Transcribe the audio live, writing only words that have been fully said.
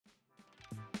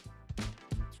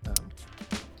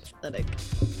pathetic.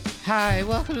 Hi,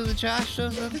 welcome to the Josh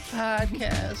Knows Nothing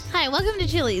podcast. Hi, welcome to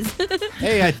Chili's.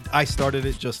 Hey, I started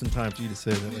it just in time for you to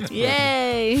say that. That's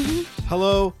Yay! perfect.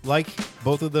 Hello, like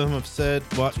both of them have said.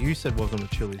 Well, you said welcome to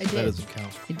Chili's. I so that did. doesn't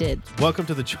count. I did. Welcome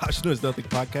to the Josh Knows Nothing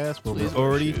podcast where Please we're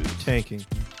already wear shoes. tanking.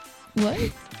 What?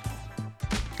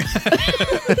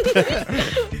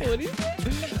 What do you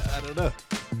say? I don't know.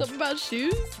 Something about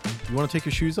shoes? You want to take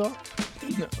your shoes off?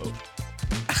 No.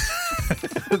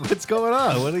 What's going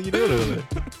on? What are you doing over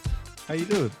there? How you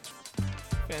doing?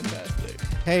 Fantastic.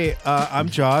 Hey, I'm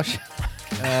Josh.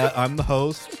 I'm the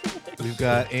host. We've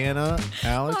got Anna,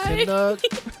 Alex, Hi. and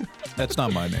That's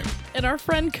not my name. And our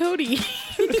friend Cody.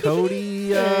 Cody.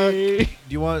 Do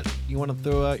you want to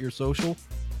throw out your social?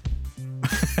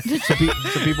 so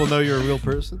people know you're a real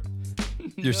person.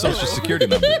 Your social security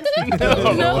number.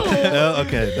 No. Oh,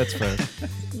 okay, that's fair.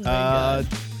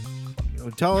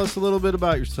 Tell us a little bit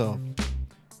about yourself.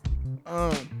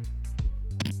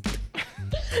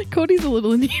 Cody's a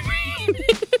little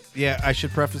inebriated. Yeah, I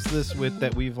should preface this with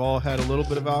that we've all had a little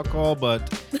bit of alcohol, but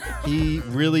he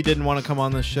really didn't want to come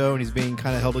on this show, and he's being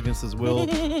kind of held against his will.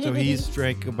 So he's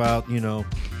drank about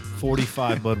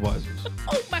 45 Budweisers.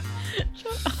 Oh my.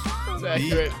 It's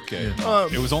accurate. Okay.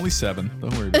 Um, It was only 7.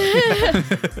 Don't worry about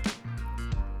it.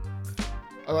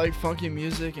 I like funky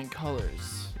music and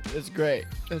colors. It's great.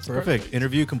 It's Perfect.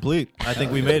 Interview complete. I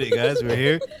think we made it, guys. We're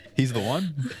here. He's the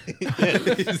one.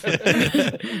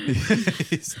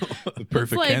 He's the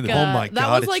perfect like, candidate. Oh my that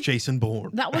God, was it's like- Jason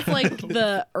Bourne. That was like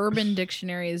the Urban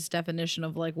Dictionary's definition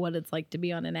of like what it's like to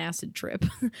be on an acid trip.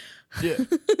 Yeah.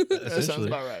 That sounds Essentially.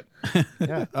 about right.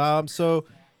 Yeah. So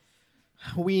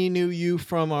we knew you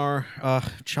from our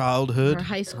childhood. Our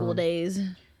high school days.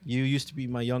 You used to be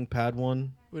my young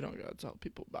Padawan. We don't gotta tell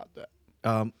people about that.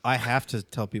 I have to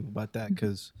tell people about that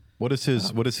because What is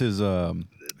his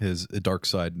dark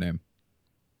side name?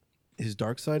 his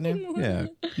dark side name. Yeah,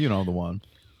 you know the one.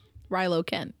 Rilo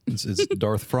Kent. It's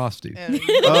Darth Frosty. And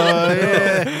Oh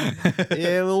yeah,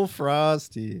 yeah, little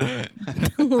Frosty. I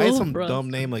had Little some Frosty. dumb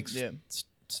name like Yeah.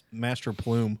 Master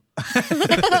Plume.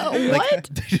 What?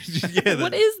 Yeah,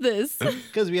 What is this?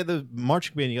 because we had the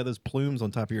marching band. You got those plumes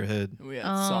on top of your head. we had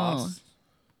Oh. sauce.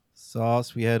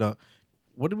 Sauce. We had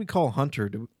what did we call Hunter?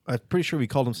 I'm pretty sure we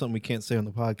called him something we can't say on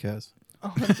the podcast.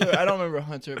 Hunter. I don't remember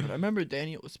Hunter, but I remember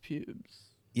Daniel's pubes.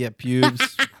 Yeah,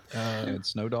 pubes. And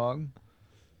Snow Dog,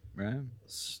 right?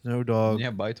 Snow Dog.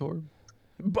 Yeah, Bytor.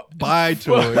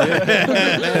 Bytor.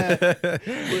 Yeah.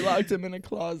 We locked him in a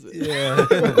closet. Yeah.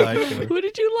 Bytor. Who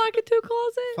did you lock into a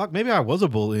closet? Fuck, maybe I was a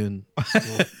bully.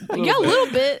 Yeah, a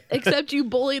little bit, except you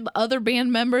bullied the other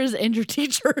band members and your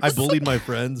teachers. I bullied my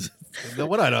friends. No,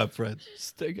 what I not have friends.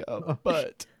 Stick up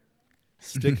butt.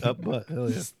 Stick up butt. Hell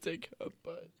yeah. Stick up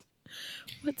butt.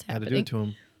 What's Had to do happening? it to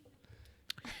him.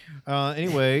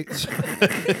 Anyway,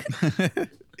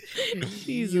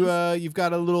 you've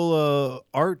got a little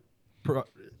art.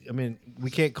 I mean,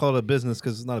 we can't call it a business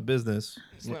because it's not a business.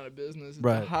 It's not a business. It's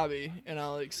Right. a hobby, and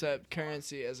I'll accept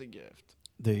currency as a gift.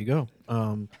 There you go.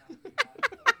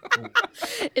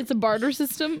 It's a barter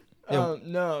system. Yeah.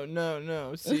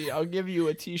 No. See, I'll give you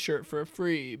a T-shirt for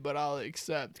free, but I'll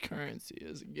accept currency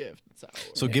as a gift. That's how it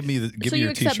works. So give me so me you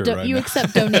your accept T-shirt right you now.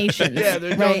 accept donations. Yeah,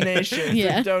 they're right? donations.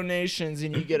 Yeah. They're donations,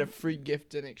 and you get a free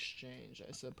gift in exchange,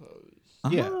 I suppose.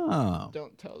 Yeah. Oh.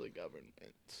 Don't tell the government.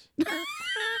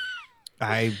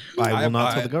 I will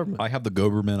not tell the government. I have the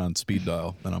government on speed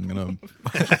dial, and I'm gonna.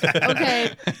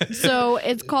 Okay, so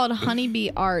it's called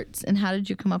Honeybee Arts, and how did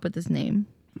you come up with this name?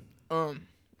 Well,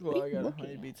 I got a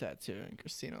honeybee tattoo, and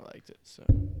Christina liked it, so.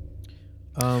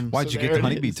 Why'd So you get there the it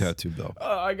honeybee is. tattoo though?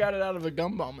 I got it out of a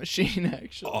gumball machine,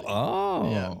 actually.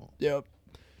 Oh. Yeah. Yep.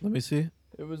 Let me see.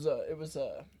 It was a. It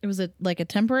was like a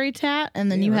temporary tat,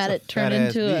 and then Yeah, you that's had a it turned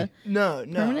fat-ass into a. bee. No.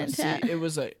 Permanent See, tat? it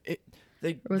was a.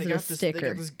 They Or was it a got this. They sticker?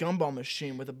 got this gumball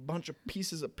machine with a bunch of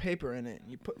pieces of paper in it, and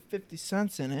you put 50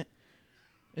 cents in it,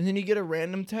 and then you get a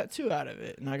random tattoo out of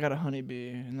it. And I got a honeybee,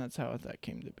 and that's how that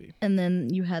came to be. And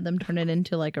then you had them turn it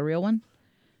into like a real one.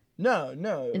 No, it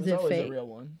Is was it always fake? a real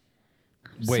one.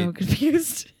 I'm Wait. so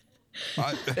confused.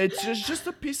 It's just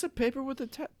a piece of paper with a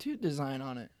tattoo design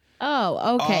on it.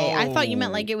 Oh, okay. I thought you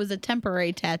meant Oh. like it was a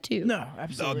temporary tattoo. No, Oh,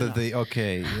 absolutely not.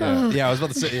 okay. Yeah. Yeah, I was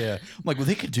about to say. Yeah. I'm like, well,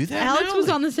 they could do that. Alex now? was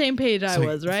on the same page I like,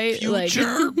 was, right?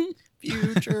 future.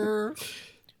 Future.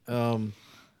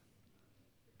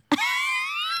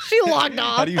 She logged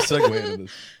off. How do you segue into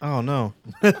this? Oh no.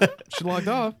 She logged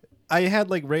off. I had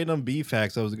like random bee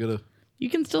facts I was gonna. You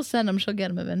can still send them. She'll get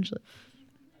them eventually.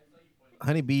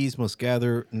 Honeybees must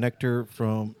gather nectar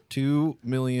from 2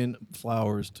 million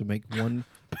flowers to make 1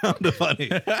 pound of honey.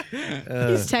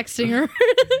 He's texting her.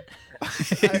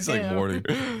 He's like Morty.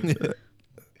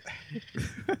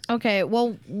 Okay,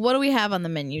 well, what do we have on the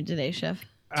menu today, Chef?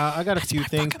 I got a few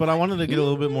things, but I wanted to get a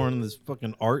little bit more into this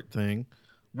fucking art thing.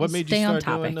 What Let's made stay you on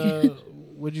start topic. doing?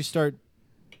 Would you start?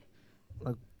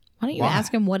 Why don't you Why?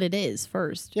 ask him what it is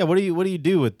first? Yeah. What do you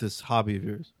do with this hobby of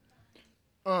yours?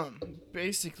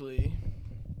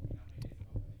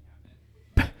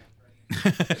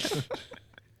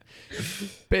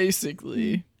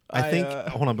 Basically, I think.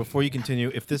 Hold on, before you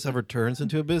continue, if this ever turns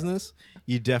into a business,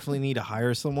 you definitely need to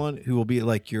hire someone who will be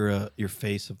like your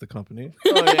face of the company.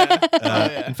 oh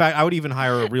yeah. In fact, I would even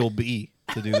hire a real bee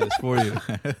to do this for you.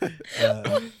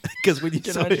 Because when you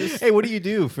Can say, I just- hey, what do you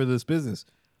do for this business?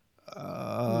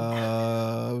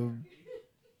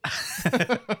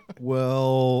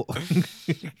 Well,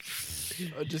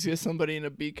 I'll just get somebody in a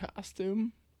bee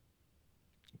costume.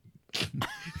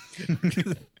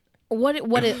 What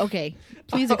is okay,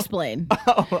 please explain.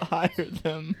 I'll hire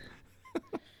them.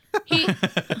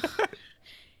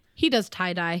 He does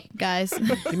tie-dye, guys.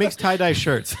 he makes tie-dye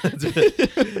shirts. That's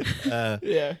it.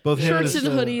 Yeah. Both him Shorts his,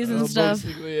 and hoodies and stuff.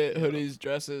 Basically, hoodies,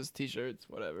 dresses, t-shirts,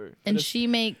 whatever. And Just- she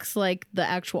makes like the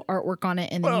actual artwork on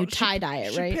it and then well, you she- tie-dye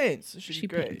it, right? She paints. She's She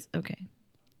great. paints. Okay.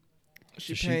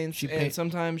 She She- paints, she and paint-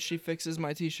 sometimes she fixes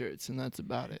my t-shirts, and that's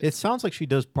about it. It sounds like she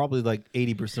does probably like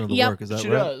 80% of the Yep. work. Is that she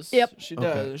right? does. Yep. She Okay.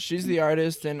 does. She's the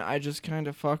artist, and I just kind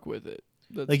of fuck with it.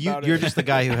 That's Like about you're it. just the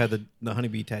guy who had the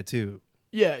honeybee tattoo.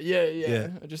 Yeah. Yeah.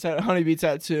 I just had a honeybee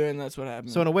tattoo, and that's what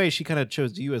happened. So in a way, she kind of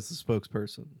chose you as the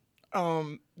spokesperson.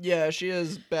 Yeah, she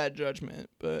has bad judgment,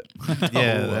 but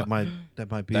Yeah, Oh, that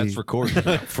might be. That's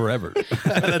recorded forever.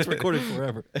 that's recorded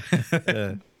forever.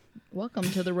 Yeah. Welcome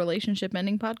to the Relationship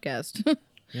Ending Podcast.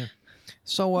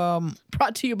 So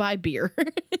Brought to you by beer.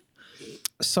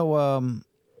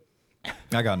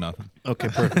 I got nothing. Okay,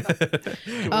 perfect.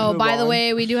 Oh, move by the on?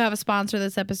 way, we do have a sponsor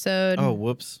this episode. Oh,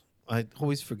 whoops! I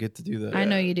always forget to do that. I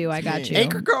know you do. I got you.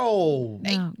 Acre Gold.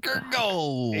 Oh, Acre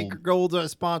Gold. Acre Gold's our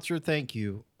sponsor. Thank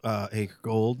you, Acre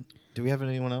Gold. Do we have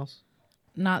anyone else?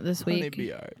 not this week.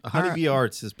 honeybee art. Honeybee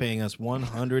Arts is paying us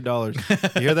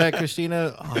 $100. You hear that,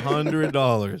 Christina?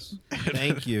 $100.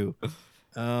 Thank you.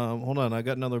 Hold on, I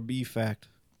got another bee fact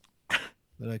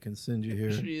that I can send you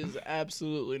here. She is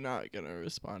absolutely not gonna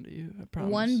respond to you. I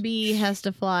promise. One bee has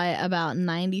to fly about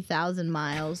 90,000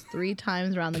 miles 3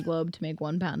 times around the globe to make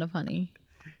 1 pound of honey.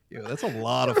 Yeah, that's a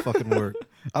lot of fucking work.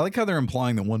 I like how they're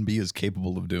implying that one bee is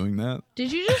capable of doing that.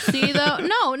 Did you just see though?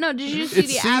 No. Did you just see It's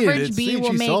the seeing, average it's bee seeing,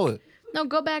 will she make? saw it. No,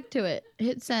 go back to it.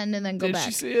 Hit send and then go Did back.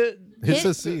 she see it? It's Hit-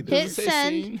 a seed. hit Does it say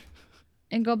send. scene?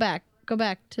 And go back. Go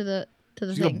back to the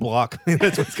She's gonna thing. block.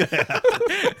 That's what's gonna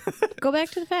happen. Go back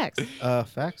to the facts.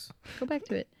 Facts. Go back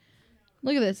to it.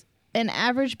 Look at this. An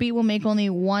average bee will make only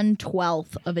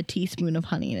 1/12 of a teaspoon of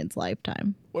honey in its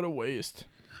lifetime. What a waste.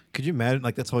 Could you imagine?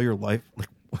 Like that's all your life. Like,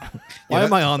 why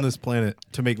am I on this planet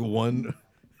to make 1/12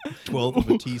 of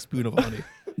a teaspoon of honey?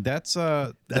 That's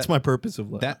That's my purpose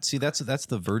of life. that's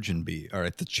the virgin bee. All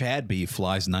right, the Chad bee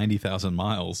flies 90,000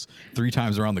 miles 3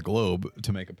 times around the globe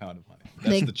to make a pound of honey.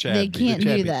 That's the Chad they bee. can't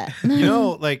Chad do bee. that. You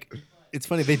know, like it's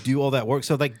funny they do all that work.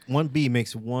 So like one bee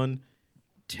makes 1/10.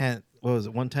 What was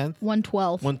it? 1/10.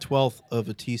 1/12. 1/12 of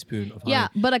a teaspoon of honey. Yeah,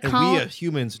 but a and col- we as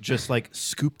humans just like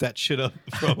scoop that shit up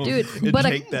from 'em Dude, and but a-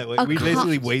 take that way. a We co-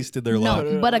 basically wasted their No.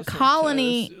 life. But a Listen,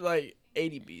 colony- it's like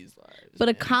 80 bees lives. But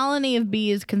a colony of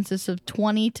bees consists of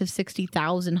 20 to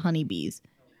 60,000 honeybees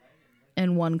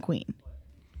and one queen.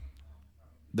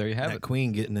 There you have That it.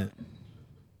 queen getting it.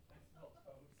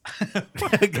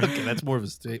 Okay, that's more of a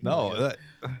statement. No, that,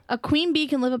 A queen bee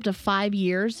can live up to 5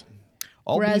 years,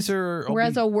 all whereas, bees are. All,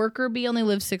 whereas bee- a worker bee only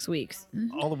lives 6 weeks.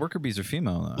 all the worker bees are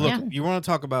female. Though. Look, Yeah. you want to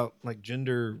talk about like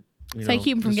gender, you So I know,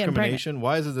 keep 'em from getting pregnant. discrimination?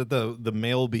 Why is it that the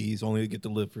male bees only get to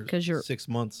live for 'Cause you're- 6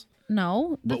 months,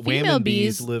 No, the but female women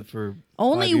bees, bees live for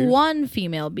only 5 years? one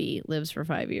female bee lives for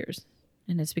 5 years.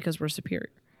 And it's because we're superior.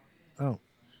 Oh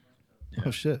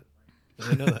shit! I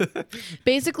didn't know that.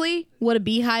 Basically, what a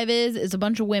beehive is a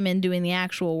bunch of women doing the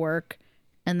actual work,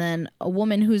 and then a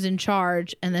woman who's in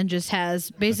charge, and then just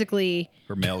has basically,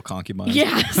 Her male concubine.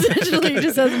 yeah, essentially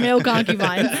just has male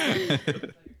concubines.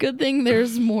 Good thing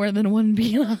there's more than one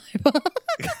beehive.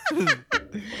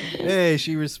 Hey,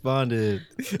 she responded.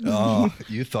 Oh,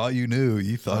 you thought you knew.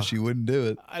 You thought she wouldn't do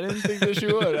it. I didn't think that she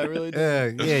would. I really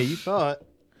did. Yeah, you thought.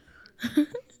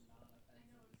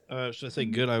 Should I say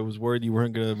good? I was worried you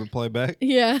weren't gonna reply back,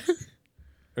 Yeah.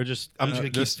 or just I'm just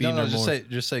gonna keep feeding her more.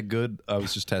 just say good. I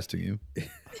was just testing you.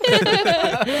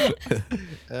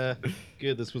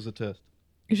 Good. This was a test.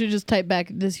 You should just type back,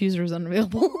 this user is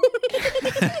unavailable.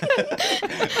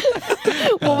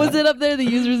 What was it up there? The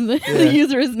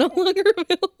user is no longer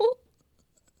available.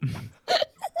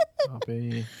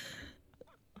 Copy.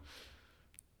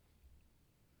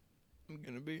 I'm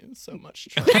gonna be in so much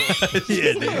trouble.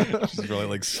 Yeah, dude. She's really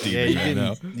like Yeah, Stevie right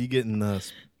now. you getting I'm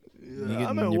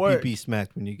at your work. PP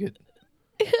smacked when you get.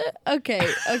 Okay.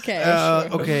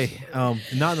 Okay.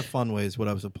 Not in the fun way is what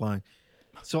I was applying.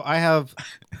 So I have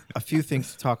a few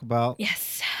things to talk about.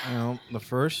 Yes. The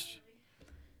first.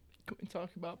 Can we talk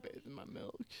about bathing my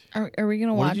milk? Are we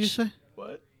gonna What watch? did you say?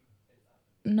 What?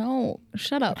 No,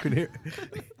 shut up.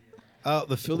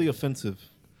 The Philly offensive.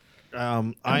 Are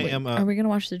we gonna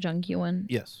watch the junkie one?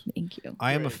 Yes. Thank you.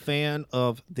 I am a fan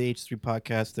of the H3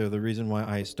 podcast. They're the reason why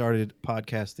I started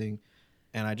podcasting.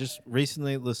 And I just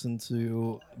recently listened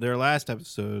to their last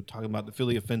episode talking about the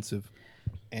Philly offensive.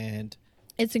 And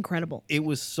It's incredible. it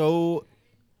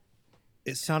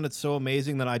sounded so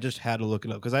amazing that I just had to look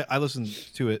it up. Because I listened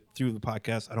to it through the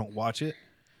podcast. I don't watch it.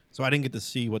 So I didn't get to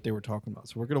see what they were talking about.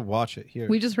 So we're going to watch it here.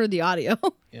 We just heard the audio.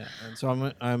 Yeah. And so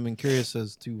I'm curious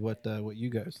as to what you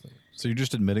guys think. So you're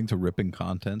just admitting to ripping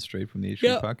content straight from the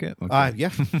H3 pocket? Okay. Yeah.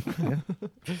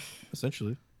 Yeah.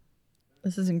 Essentially.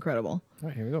 This is incredible. All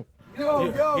right, here we go.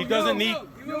 He doesn't need.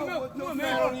 He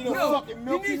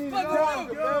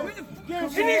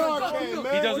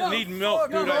doesn't need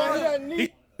milk,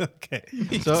 dude. Okay.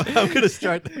 So I'm going to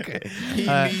start. Okay. He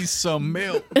needs some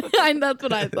milk. That's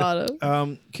what I thought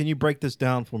of. Can you break this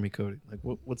down for me, Cody? Like,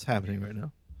 what's happening right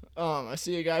now? I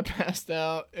see a guy passed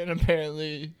out, and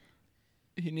apparently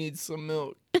he needs some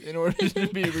milk in order to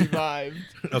be revived.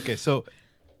 Okay, so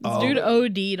This dude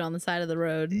OD'd on the side of the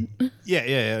road. yeah.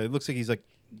 It looks like he's like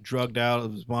drugged out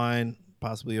of his mind,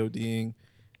 possibly ODing.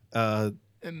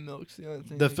 And milk's the only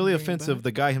thing. The that Philly can bring him offensive. back.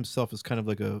 The guy himself is kind of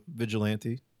like a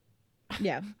vigilante.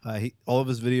 Yeah. All of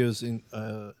his videos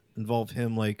involve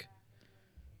him like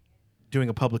doing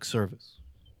a public service.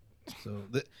 So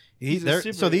He's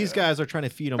a so these superhero. guys are trying to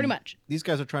feed him. Pretty much. These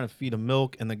guys are trying to feed him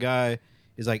milk, and the guy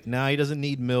is like, "Nah, he doesn't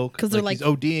need milk 'Cause they're he's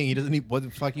ODing. He doesn't need. What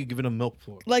the fuck are you giving him milk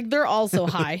for?" Like, they're all so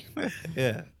high.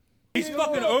 Yeah. He's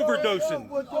fucking overdosing.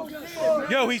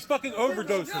 Yo, he's fucking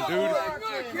overdosing, dude.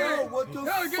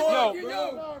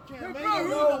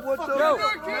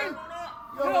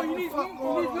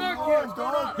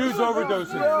 Dude's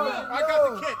overdosing.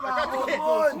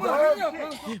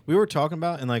 We were talking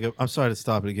about, and like, I'm sorry to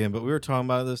stop it again, but we were talking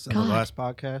about this in the last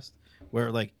podcast,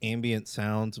 where like ambient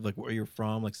sounds of like where you're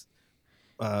from, like,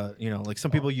 like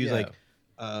some people use like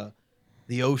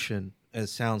the ocean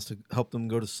as sounds to help them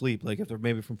go to sleep. Like if they're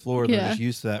maybe from Florida, they're Yeah. just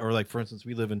used to that. Or like, for instance,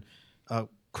 we live in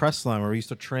Crestline, where we used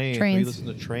to train. We Trains. listen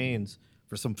to trains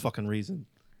for some fucking reason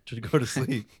to go to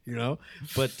sleep,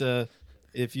 But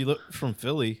if you look from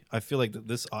Philly, I feel like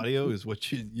this audio is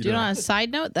what you Dude, on a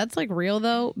side note, that's like real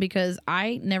though, because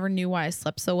I never knew why I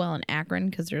slept so well in Akron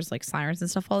because there's like sirens and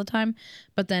stuff all the time.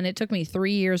 But then it took me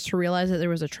 3 years to realize that there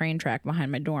was a train track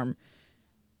behind my dorm.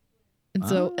 And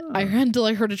so I until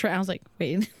I heard a train, I was like,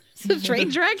 wait, there's a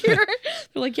train track here?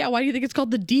 They're like, yeah, why do you think it's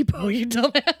called the depot, you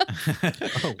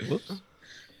dumbass? Oh, whoops.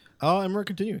 Oh, and we're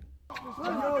continuing.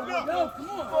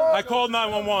 I called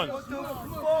 911.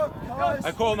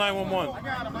 I called 911.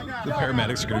 The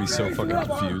paramedics are going to be so fucking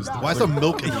confused. Why is there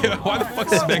milk in here? Why the fuck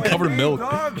is this man covered in milk?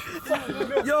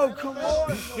 Yo,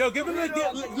 give him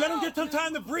let him get some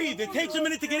time to breathe. It takes a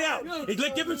minute to get out.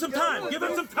 Give him some time. Give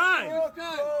him some time.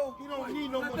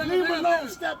 Leave him alone.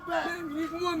 Step back. He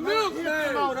needs more milk,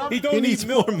 man. He don't He need needs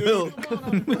milk, more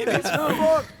dude. milk.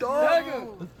 Fuck,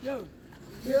 dog.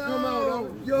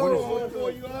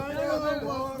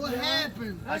 What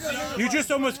happened? You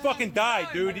just almost fucking died,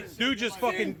 dude. Dude just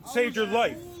fucking saved your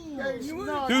life.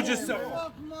 Dude just.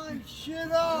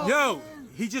 Yo,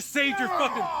 he just saved your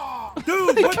fucking.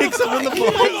 Dude, what Kicks the him in the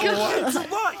fuck? balls.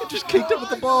 What? Just kicked him with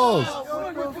the balls.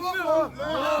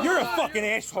 You're a fucking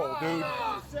asshole, dude.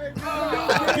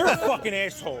 You're a fucking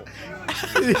asshole.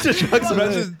 He just chucks him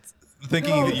in. Imagine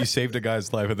thinking that you saved a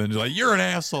guy's life and then you're like, you're an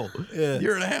asshole. Yeah.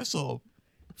 You're an asshole.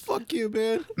 Fuck you,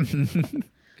 man.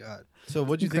 God. So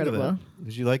what'd you think of Incredible. that?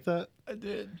 Did you like that? I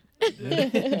did.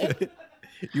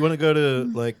 You want to go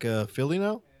to like Philly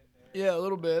now? Yeah, a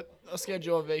little bit. I'll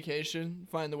schedule a vacation,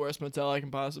 find the worst motel I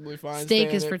can possibly find. Steak stay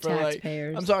in is it for like-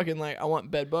 taxpayers. I'm talking like I want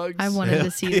bed bugs. I wanted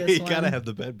to see this You one. gotta have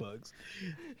the bed bugs.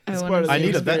 I It's wanted part to of I see need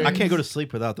a this. bed. I can't go to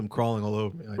sleep without them crawling all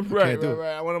over me. I Right, can't do right, it.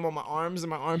 right. I want them on my arms and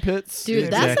my armpits. Dude,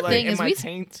 And that's the just, thing in is my we-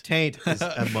 taint. Taint is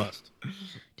a must.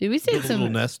 Dude, we stayed Build a little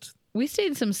some nest. we stayed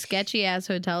in some sketchy ass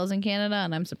hotels in Canada,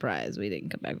 and I'm surprised we didn't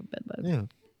come back with bed bugs. Yeah.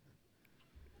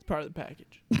 It's part of the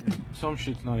package. Some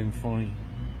shit's not even funny.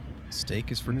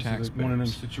 Steak is for This is like one of them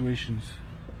taxpayers. situations.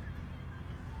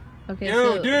 Okay,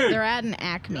 Yo, so dude. they're at an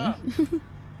Acme.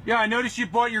 Yeah, I noticed you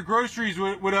bought your groceries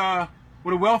with a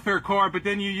welfare card, but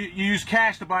then you use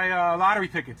cash to buy lottery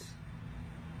tickets.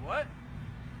 What?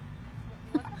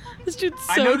 This dude's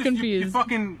I so noticed confused. You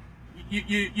fucking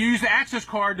you use the access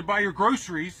card to buy your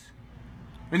groceries,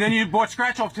 and then you bought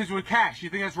scratch-off tickets with cash. You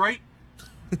think that's right?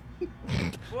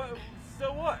 What?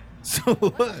 So what? So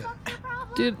what?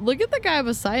 Dude, look at the guy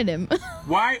beside him.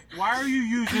 Why are you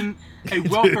using a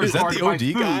welfare Is that card the to buy OD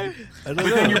food, guy? I but don't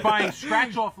then know. you're buying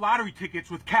scratch-off lottery tickets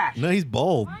with cash? No, he's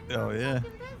bald. Oh yeah.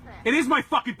 It is my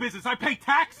fucking business. I pay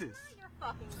taxes.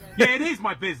 Yeah, it is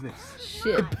my business.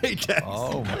 Shit.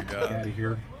 Oh my god.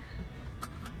 Here.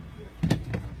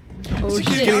 Oh He's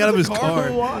shit. getting out of his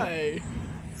car. Why?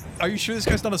 Are you sure this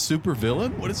guy's not a super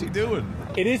villain? What is he doing?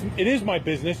 It is my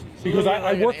business because you're I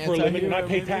like work an for a living and I anti-hero,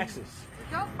 pay maybe? taxes.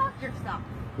 Go fuck yourself.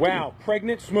 Wow,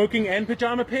 pregnant, smoking, and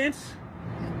pajama pants?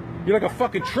 You're like a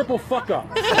fucking triple fuck up.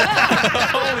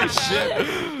 Holy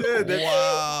shit!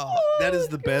 Wow. That is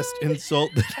the best insult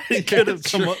that he could have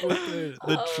come up with.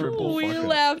 The triple We fuck up.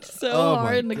 laughed so Oh my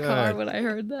hard in the car God. when I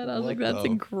heard that. I was like, that's the-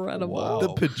 incredible. wow. The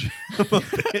pajama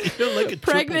pants. You're like a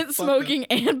Pregnant, triple fuck up. smoking,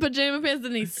 and pajama pants,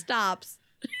 and he stops.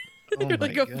 Oh You're my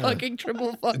like a God. fucking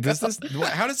triple fuck up.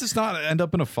 How does this not end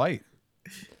up in a fight?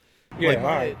 Yeah, all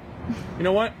right. You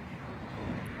know what?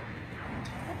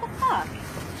 What the fuck?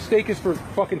 Steak is for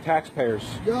fucking taxpayers.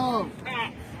 Yo,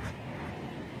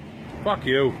 Fuck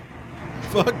you.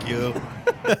 Fuck you.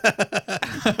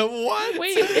 What?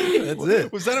 Wait, That's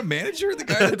it. Was that a manager? The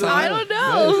guy at the I time? don't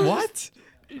know. What?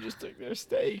 You just took their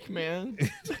steak, man.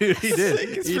 Dude, he did.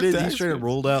 It's He for did. He taxes. straight up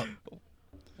rolled out.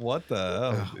 What the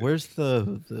hell? Where's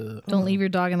the? Don't leave your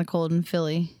dog in the cold in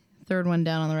Philly. Third one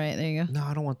down on the right. There you go. No,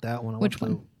 I don't want that one. I Which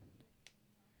want one?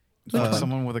 Fuck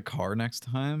someone with a car next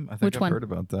time? I think Which I've one? heard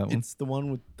about that one. It's the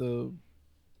one with the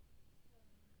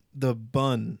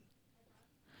bun.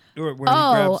 Where he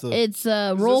Oh, grabs the it's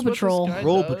Is Roll this what this Patrol. guy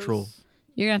Roll does? Patrol.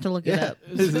 You're gonna have to look it up.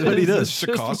 This is what he does. Just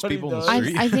to cost what he people in the does.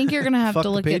 street. I think you're gonna have Fuck to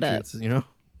the look it up. Patriots, you know.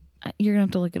 You're gonna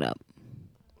have to look it up.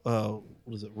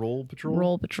 What is it? Roll Patrol.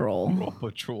 Roll Patrol. Roll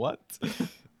Patrol. What?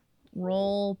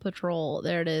 Roll Patrol.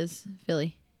 There it is.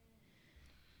 Philly.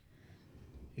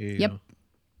 Here you Yep. go.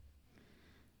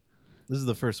 This is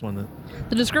the first one that.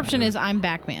 The description is I'm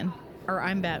Batman. Or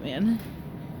I'm Batman.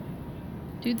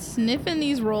 Dude, sniffing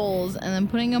these rolls and then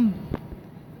putting them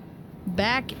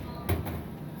back.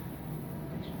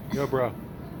 Yo, bro.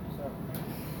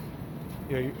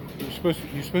 Yeah, you're supposed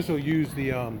to use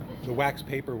the wax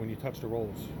paper when you touch the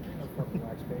rolls.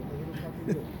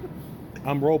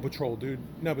 I'm Roll Patrol, dude.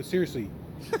 No, but seriously,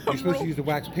 you're supposed to use the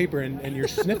wax paper and you're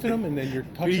sniffing them and then you're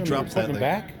touching them and drops you're that tucking thing.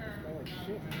 back.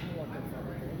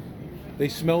 They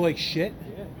smell like shit.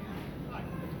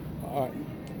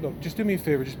 Look, just do me a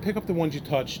favor. Just pick up the ones you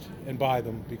touched and buy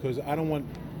them because I don't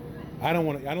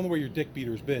know where your dick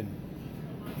beater's been.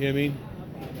 You know what I mean?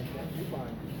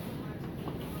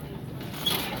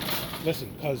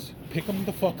 Listen, cuz pick them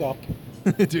the fuck up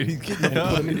Dude, he's getting and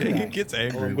put 'em in your he bag, gets or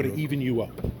angry. I'm gonna bro. even you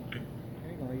up.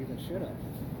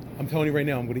 I'm telling you right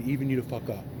now, I'm gonna even you the fuck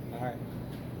up. Alright.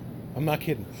 I'm not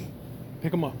kidding.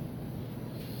 Pick them up.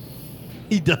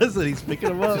 He does it. He's picking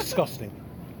them It's up. disgusting.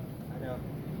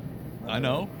 I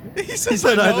know. He He says,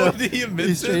 said, "I know." He He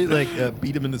admits straight it. like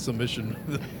beat him into submission.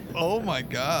 Oh my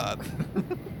god.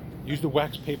 Use the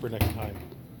wax paper next time.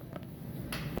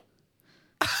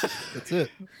 That's it.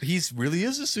 He's really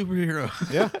is a superhero.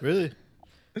 Yeah, really.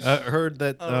 I heard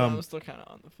that I don't know, I'm still kind of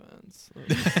on the fence.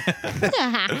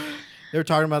 they were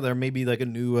talking about there may be like a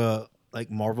new like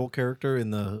Marvel character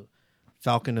in the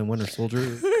Falcon and Winter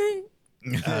Soldier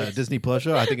Disney Plus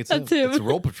show. I think it's him. That's him. It's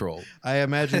Roll Patrol. I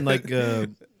imagine like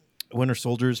Winter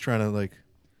Soldier's trying to like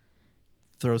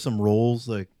throw some rolls,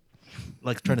 like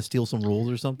trying to steal some rolls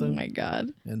or Oh something. my god.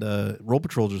 And Roll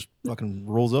Patrol just fucking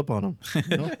rolls up on him.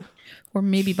 You know? Or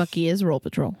maybe Bucky is Roll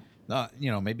Patrol.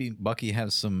 Maybe Bucky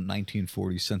has some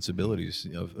 1940s sensibilities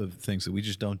of things that we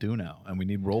just don't do now, and we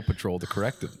need Roll Patrol to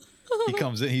correct him. He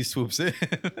comes in, he swoops in.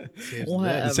 This ain't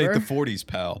Whatever. the 40s,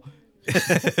 pal.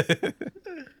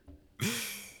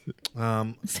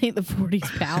 This ain't the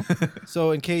 40s, pal.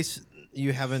 So in case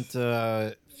you haven't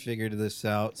figured this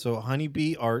out, so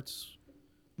Honeybee Arts.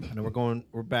 I know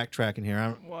we're backtracking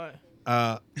here. What?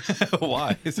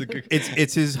 Why? It's a good.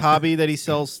 It's his hobby that he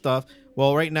sells stuff.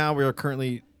 Well, right now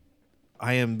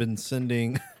I am been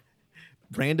sending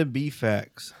random bee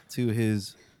facts to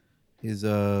his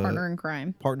Partner in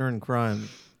crime. partner in crime.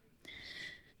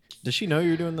 Does she know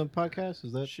you're doing the podcast?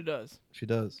 Is that She does. she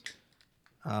does?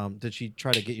 Did she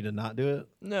try to get you to not do it?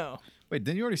 No. Wait,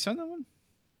 didn't you already send that one?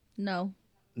 No.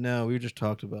 No, we just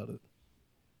talked about it.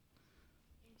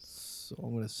 So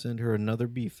I'm gonna send her another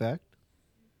B fact.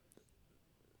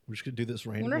 We're just gonna do this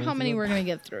I randomly. wonder how many we're gonna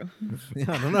get through. Yeah,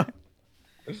 I don't know.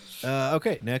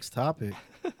 Okay, next topic.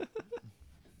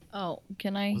 Oh,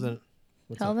 can I Was that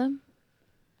what's tell up? them?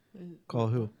 Call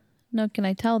who? No, can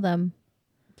I tell them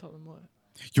Tell them what.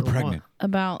 You're So pregnant.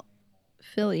 about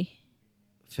Philly?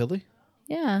 Philly?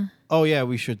 Yeah, Oh yeah,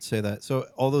 we should say that. So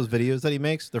all those videos that he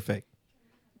makes, they're fake.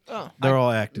 Oh, They're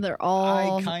all acted. they're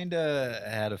all. I kind of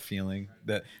had a feeling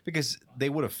that because they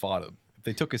would have fought him. If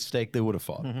they took his steak, they would have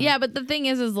fought him. Yeah, but the thing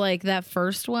is like that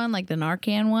first one, like the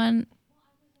Narcan one.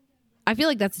 I feel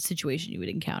like that's a situation you would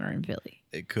encounter in Philly.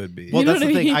 It could be. Well, know that's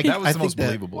what the I thing. mean? I, that was I the think most that-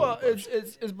 believable. well,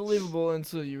 it's believable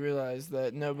until you realize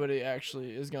that nobody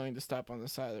actually is going to stop on the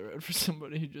side of the road for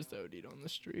somebody who just OD'd on the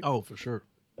street. Oh, for sure.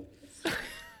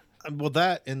 Well,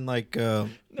 that and like they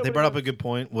Nobody brought up a knows. good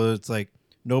point. Was it's like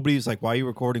nobody's like, "Why are you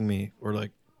recording me?" Or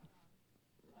like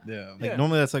yeah. Yeah.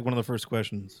 normally that's like one of the first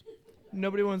questions.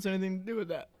 Nobody wants anything to do with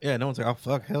that. Yeah, no one's like, "Oh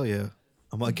fuck, hell yeah,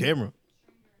 I'm on camera."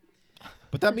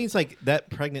 But that means like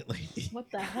that pregnant lady What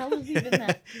the hell is even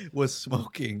that? was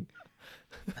smoking.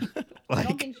 I don't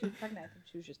Like, think she was pregnant. I think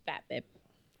she was just fat, babe.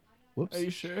 whoops, Are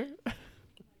you sure?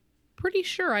 Pretty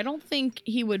sure. I don't think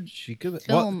he would she could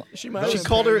film. She might. She have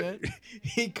called her. pregnant.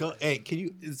 He called. Hey, can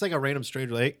you? It's like a random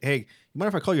stranger. Like, hey, you mind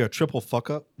if I call you a triple fuck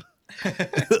up?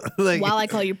 Like, While I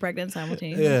call you pregnant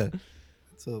simultaneously. yeah.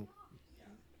 So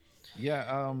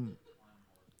Yeah,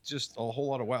 just a whole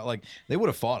lot of wow. Like they would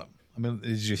have fought him. I mean,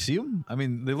 did you see them? I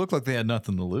mean, they looked like they had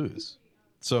nothing to lose.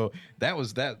 So that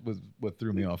was what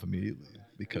threw me off immediately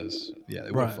because yeah, they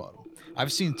would have Right. fought him.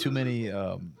 I've seen too many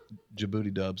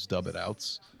Djibouti dubs dub it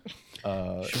outs,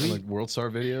 like World Star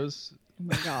videos. Oh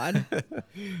my god.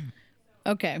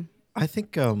 Okay. I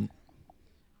think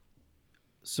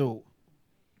so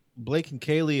Blake and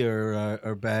Kaylee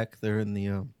are back. They're in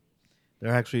the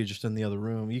they're actually just in the other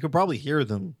room. You could probably hear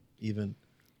them even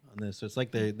on this. So it's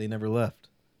like they never left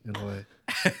in a way.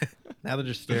 Now they're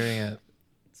just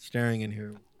staring in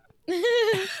here.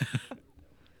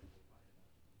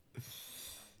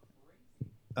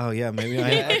 Oh yeah, maybe Yeah,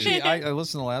 I actually, I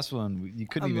listened to the last one. You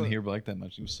couldn't I'm even a- hear Blake that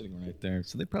much. He was sitting right there,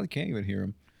 so they probably can't even hear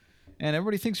him. And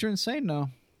everybody thinks you're insane now.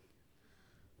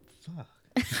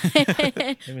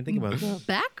 didn't even think about that.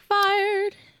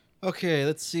 Backfired. Okay,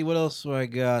 let's see what else I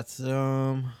got. This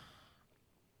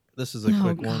is a Oh,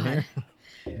 quick one God. here.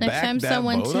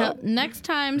 Next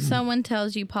time someone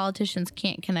tells you politicians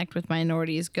can't connect with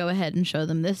minorities, go ahead and show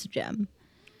them this gem.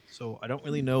 So I don't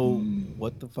really know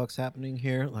what the fuck's happening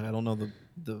here. Like I don't know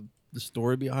the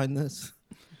story behind this.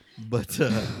 But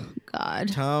God.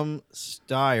 Tom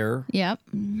Steyer, Yep.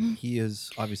 he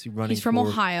is obviously running He's from for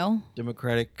Ohio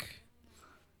Democratic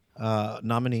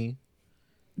nominee.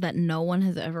 that no one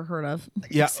has ever heard of.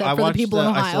 Yeah, Except I for the watched people in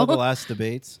I saw the Ohio. last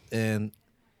debates and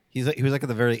he was like at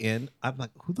the very end. I'm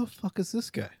like, who the fuck is this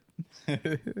guy?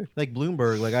 Like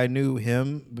Bloomberg, like I knew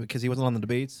him because he wasn't on the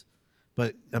debates,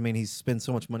 but I mean he's spent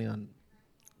so much money on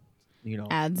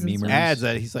Ads and Memers. stuff. ads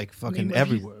that he's like fucking Memers.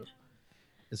 everywhere.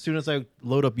 As soon as I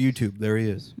load up YouTube, there he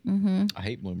is. I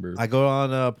hate Bloomberg. I go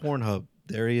on Pornhub,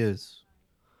 there he is.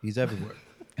 He's everywhere.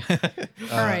 All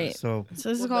right. So So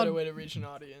this is What better called way to reach an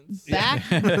audience? back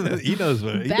he knows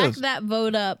what he back knows. that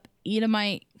vote up.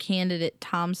 Edomite candidate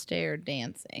Tom Steyer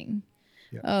dancing.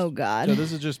 Yeah. Oh God. So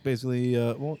this is just basically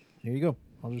well, here you go.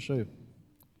 I'll just show you.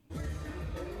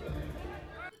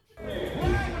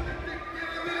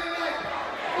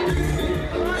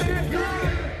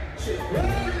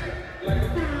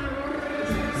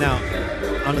 Now,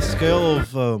 on a scale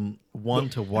of 1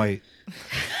 to white,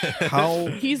 how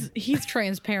He's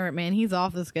transparent, man. He's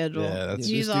off the schedule. Yeah, that's-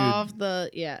 he's this dude- off the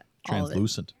all of it.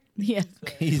 Translucent. Yeah.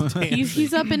 he's dancing.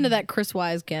 He's up into that Chris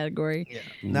Wise category.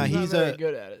 Now He's not he's very a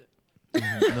good at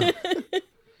it.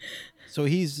 so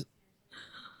he's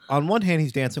on one hand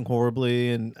he's dancing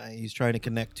horribly and he's trying to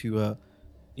connect to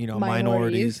minorities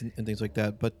Minorities. and things like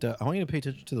that. But I want you to pay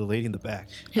attention to the lady in the back.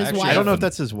 His Actually, wife. I don't know if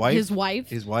that's his wife. His wife.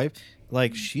 His wife.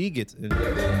 Like she gets in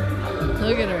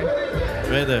Look at her.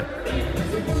 right there.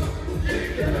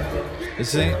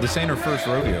 This ain't her first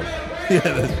rodeo.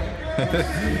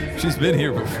 She's been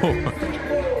here before. In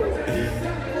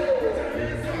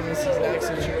this exact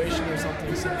situation or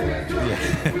something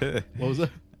similar. What was that?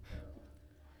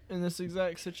 In this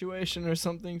exact situation or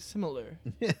something similar.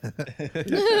 This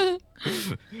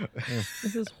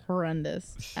is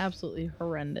horrendous. Absolutely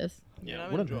horrendous. Yeah,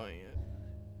 I'm what a- enjoying it.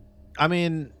 I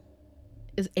mean,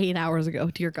 Is 8 hours ago.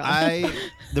 Dear God.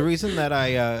 the reason that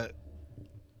I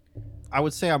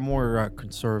would say I'm more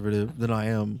conservative than I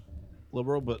am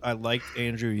liberal, but I liked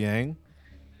Andrew Yang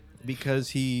because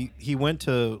he went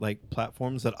to like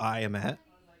platforms that I am at,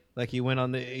 Like he went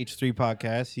on the H3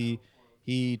 podcast.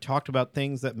 He talked about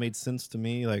things that made sense to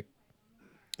me, like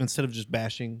instead of just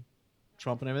bashing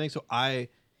Trump and everything. So I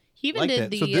He even like did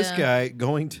that. the. So this guy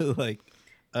going to like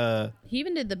He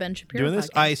even did the Ben Shapiro. doing this,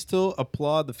 podcast. I still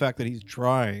applaud the fact that he's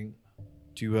trying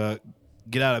to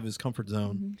get out of his comfort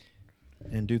zone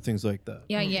and do things like that.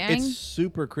 Yeah, Yang. It's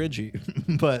super cringy,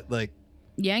 but like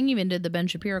Yang even did the Ben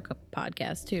Shapiro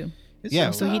podcast too.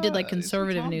 Yeah. So he did, like, Isn't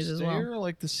conservative Tom news as well. Steyer,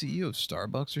 like the CEO of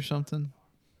Starbucks or something.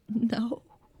 No.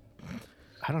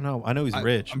 I don't know. I know he's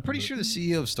rich. I'm pretty but- sure the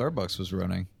CEO of Starbucks was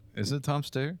running. Is it Tom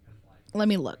Steyer? Let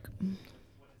me look.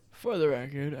 For the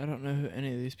record, I don't know who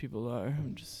any of these people are.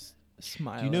 I'm just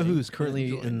smiling. Do you know who's and currently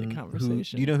enjoying in the who,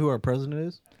 conversation? do you know who our president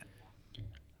is?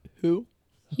 who?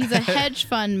 He's a hedge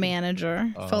fund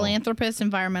manager, Oh. philanthropist,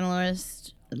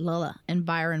 environmentalist, liberal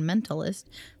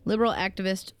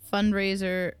activist,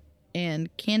 fundraiser,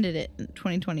 and candidate in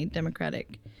 2020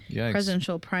 Democratic Yikes.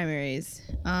 presidential primaries.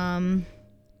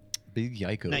 Big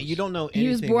yikes. Now you don't know anything. He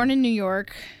was born in New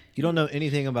York. You don't know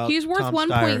anything about. He's worth Tom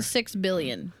Steyer. 1.6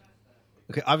 billion.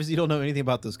 Okay, obviously you don't know anything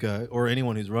about this guy or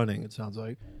anyone who's running. It sounds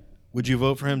like. Would you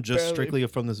vote for him just Barely. strictly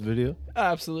from this video?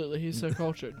 Absolutely, he's so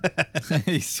cultured.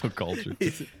 He's so cultured.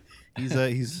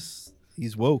 He's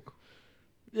woke.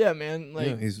 Yeah, man. Like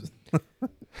Yeah, he's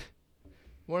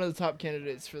one of the top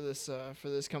candidates for this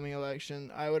coming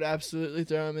election. I would absolutely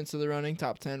throw him into the running,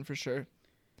 top 10 for sure.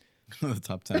 The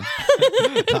top 10.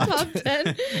 Top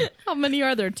 10. How many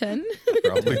are there? 10?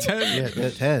 Probably 10. yeah,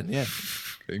 10. Yeah.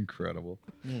 Incredible.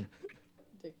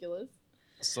 Ridiculous.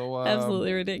 So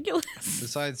Absolutely ridiculous.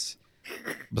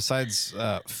 Besides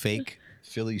fake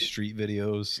Philly street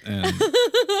videos and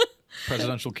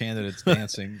presidential candidates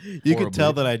dancing, You could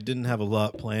tell that I didn't have a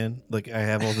lot planned. Like I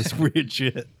have all this weird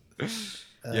shit.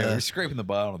 Yeah, we're scraping the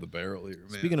bottom of the barrel here,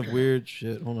 man. Speaking of weird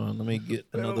shit, hold on. Let me get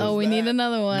another. Oh, we need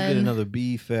another let me get one. another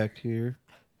bee fact here.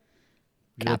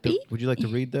 Copy? Would you like to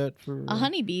read that for? A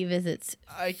honeybee visits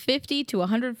 50 to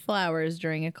 100 flowers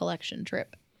during a collection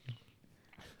trip.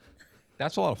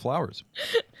 That's a lot of flowers.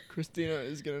 Christina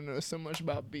is gonna know so much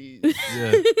about bees.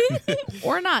 Yeah.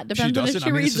 Or not. Depends on if doesn't. she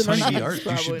I mean, reads this them or is not. honeybee art. You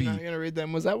should Probably be. not gonna read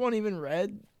them. Was that one even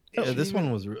read? Yeah, this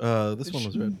one was. This one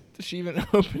was red. Did she even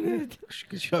open it?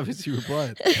 Because she obviously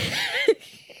replied.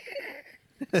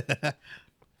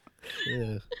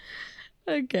 Yeah.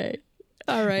 Okay.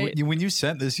 All right. When you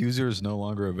sent this user is no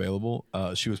longer available,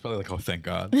 she was probably like, "Oh, thank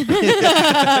God," and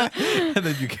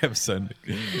then you kept sending.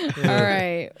 All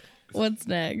right. What's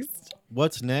next?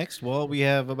 What's next? Well, we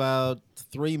have about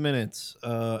 3 minutes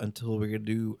until we're gonna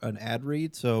do an ad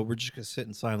read, so we're just gonna sit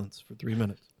in silence for 3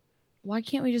 minutes. Why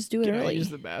can't we just do it Can I early? use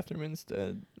the bathroom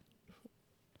instead?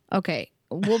 Okay.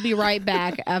 We'll be right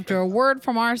back after a word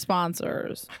from our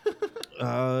sponsors. Hold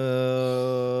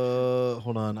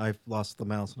on, I've lost the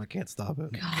mouse and I can't stop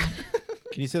it. God.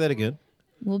 Can you say that again?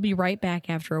 We'll be right back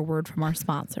after a word from our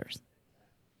sponsors.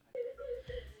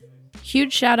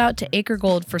 Huge shout out to Acre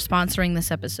Gold for sponsoring this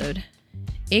episode.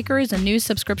 Acre is a new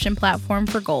subscription platform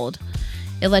for gold.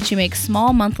 It lets you make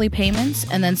small monthly payments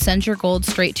and then send your gold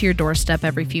straight to your doorstep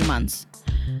every few months.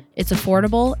 It's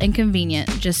affordable and convenient.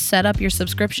 Just set up your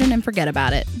subscription and forget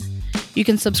about it. You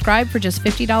can subscribe for just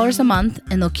 $50 a month,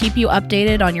 and they'll keep you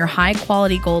updated on your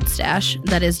high-quality gold stash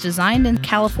that is designed in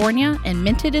California and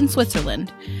minted in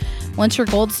Switzerland. Once your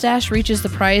gold stash reaches the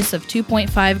price of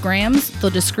 2.5 grams,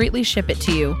 they'll discreetly ship it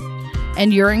to you.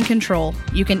 And you're in control.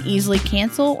 You can easily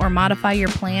cancel or modify your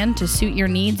plan to suit your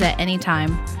needs at any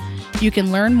time. You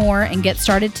can learn more and get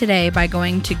started today by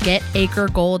going to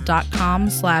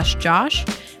getacregold.com/Josh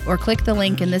or click the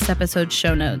link in this episode's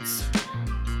show notes.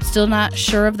 Still not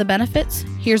sure of the benefits?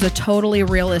 Here's a totally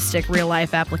realistic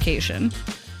real-life application.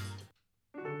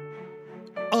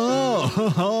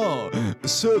 Ah,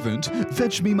 servant,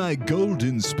 fetch me my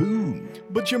golden spoon.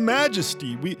 But your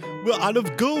majesty, we're out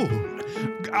of gold.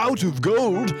 Out of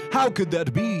gold? How could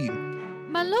that be?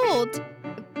 My lord,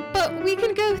 but we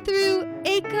can go through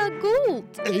Acre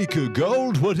Gold. Acre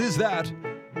Gold? What is that?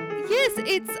 Yes,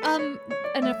 it's an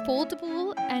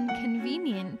affordable and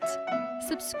convenient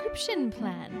subscription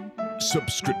plan.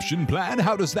 Subscription plan?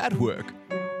 How does that work?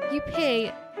 You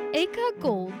pay Acre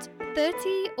Gold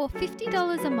 $30 or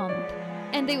 $50 a month,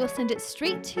 and they will send it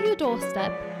straight to your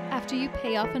doorstep after you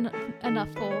pay off enough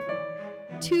for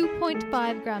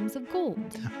 2.5 grams of gold.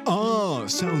 Ah,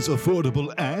 sounds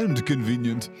affordable and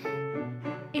convenient.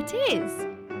 It is.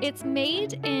 It's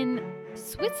made in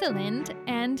Switzerland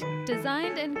and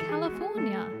designed in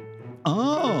California.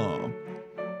 Ah,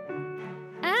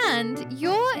 And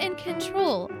you're in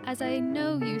control, as I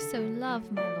know you so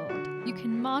love, my lord. You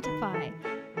can modify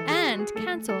and and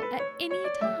cancel at any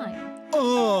time.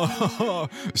 Oh,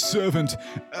 servant.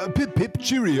 Pip pip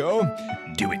cheerio.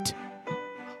 Do it.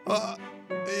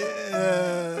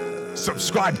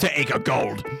 Subscribe to Acre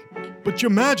Gold. But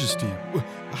your majesty,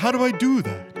 how do I do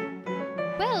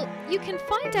that? Well, you can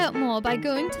find out more by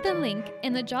going to the link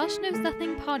in the Josh Knows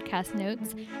Nothing podcast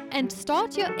notes and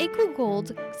start your Acre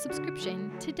Gold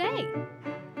subscription today.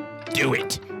 Do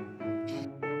it.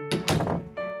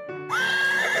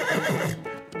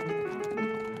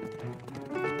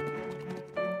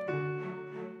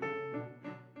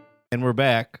 And we're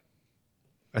back.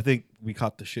 I think we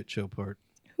caught the shit show part.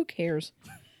 Who cares?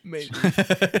 Maybe.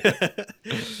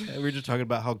 We were just talking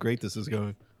about how great this is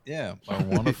going. Yeah, a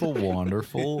wonderful,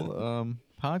 wonderful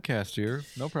podcast here.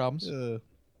 No problems.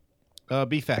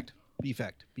 B fact. B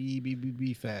fact.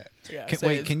 B fact. Yeah,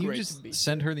 Can you just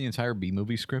send her the entire B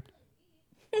movie script?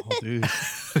 Oh, dude.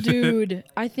 Dude,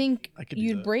 I think I could do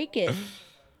you'd that. break it.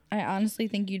 I honestly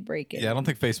think you'd break it. Yeah, I don't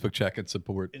think Facebook Chat could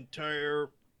support. Entire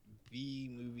B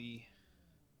movie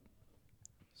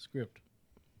script.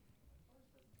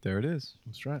 There it is.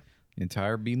 Let's try it. The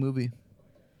entire B movie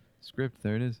script.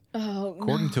 There it is. Oh,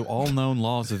 According to all known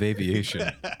laws of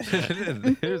aviation,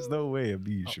 there's no way a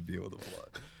bee should be able to fly.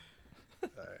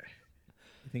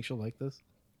 You think she'll like this?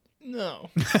 No.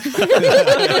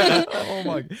 Oh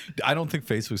my! I don't think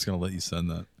Facebook's gonna let you send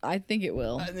that. I think it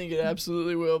will. I think it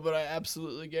absolutely will, but I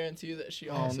absolutely guarantee you that she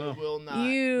also will not.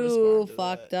 You respond to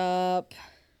fucked that. up.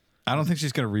 I don't think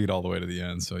she's gonna read all the way to the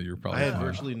end, so you're I probably had fine.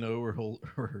 virtually no rehearsal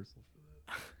for that.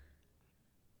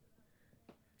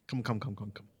 Come.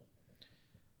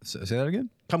 Say that again.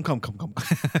 Come.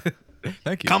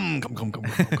 Thank you. Come.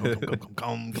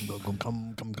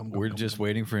 We're just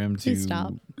waiting for him to Please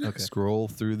stop. scroll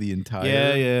through the entire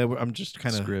Yeah. I'm just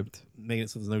kind of script. making it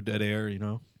so there's no dead air, you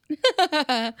know?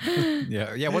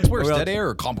 Yeah. What's worse, Well, dead air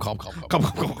or come?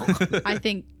 I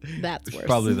think that's worse.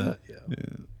 Probably that,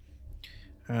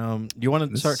 yeah. You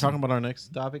want to start talking about our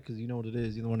next topic? Because you know what it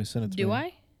is. You're the one who sent it to me. Do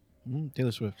I?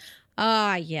 Taylor Swift.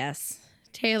 Ah, yes.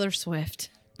 Taylor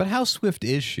Swift. But how swift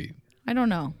is she? I don't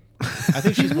know. I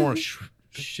think she's more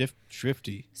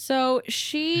shifty. So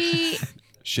she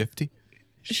Shifty?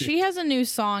 has a new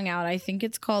song out. I think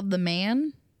it's called The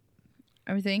Man.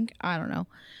 I don't know.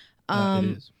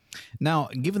 It is. Now,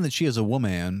 given that she is a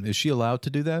woman, is she allowed to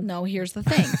do that? No, here's the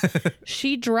thing.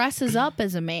 She dresses up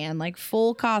as a man, like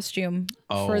full costume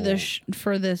for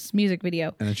this music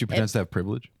video. And then she pretends to have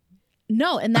privilege?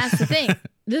 No, and that's the thing.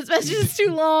 This message is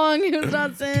too long. It was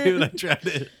not sent. Dude, I tried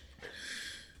it.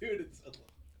 Dude, it's so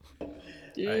long.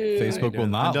 Facebook will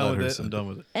not let her I'm send done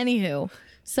with it. Anywho,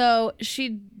 so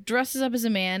she dresses up as a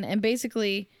man and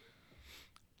basically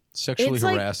Sexually It's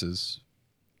like- harasses.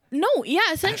 no,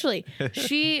 yeah, essentially.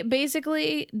 She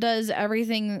basically does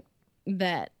everything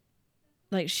that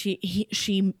like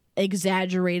she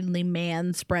exaggeratedly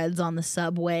man spreads on the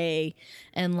subway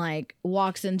and like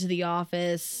walks into the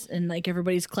office and like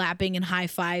everybody's clapping and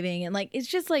high-fiving and like it's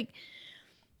just like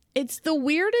it's the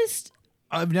weirdest.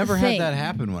 I've never had thing. that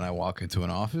happen when I walk into an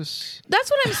office. That's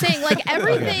what I'm saying. Like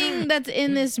everything that's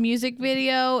in this music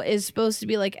video is supposed to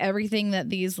be like everything that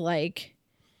these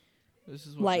This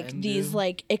is what like men these do.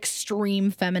 like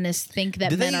extreme feminists think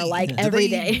that Do men they- are like do every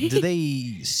they- day. Do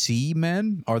they see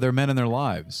men? Are there men in their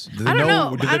lives? Do they I don't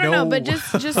know. do I they don't know, but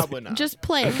just Probably not. just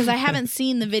play it because I haven't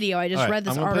seen the video. I just All right, read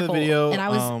this I'm gonna play the article video, and I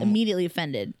was immediately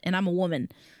offended. And I'm a woman.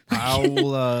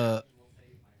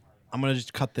 I'm gonna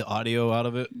just cut the audio out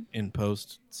of it in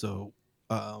post, so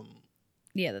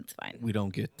Yeah, that's fine. we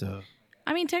don't get.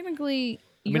 I mean, technically,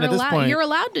 mean, you're at this allowed. point- You're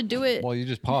allowed to do it. Well, you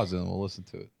just pause it and we'll listen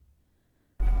to it.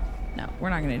 No, we're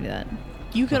not gonna do that.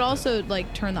 You could also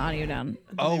like turn the audio down.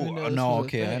 Oh, even know this no, was a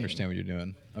okay, I thing. understand what you're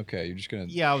doing. Okay, you're just gonna.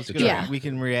 Yeah, I was gonna. Yeah. We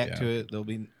can react to Yeah. it. There'll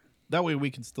be that way we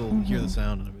can still hear the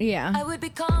sound. And everything. Yeah. I would be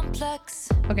complex.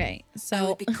 Okay. I So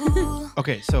would be cool.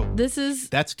 Okay, so this is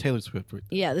that's Taylor Swift.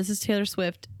 this is Taylor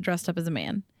Swift dressed up as a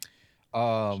man.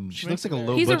 She looks like a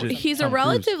low He's a budget. he's a Tom Cruise.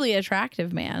 relatively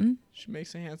attractive man. She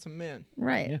makes a handsome man.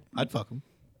 Right. Yeah, I'd fuck him.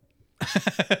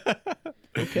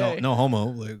 Okay. No homo,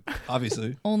 like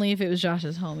obviously. Only if it was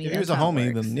Josh's homie. If he That's was a how it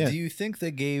homie, works. then yeah. Do you think they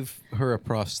gave her a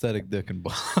prosthetic dick and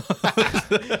balls?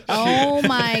 Oh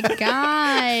my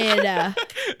god.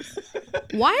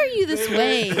 Why are you this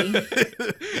way?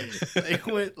 They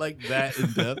went like that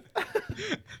in depth.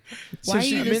 Why are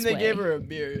you I this mean, they way? gave her a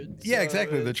beard. Yeah, so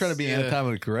exactly. They're trying to be it's-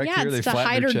 anatomically correct Yeah, here. it's They to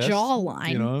flatten hide her chest, jawline.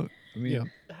 You know, I mean, Yeah.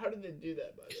 How did they do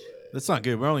that, by the way? That's not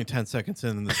good. We're only 10 seconds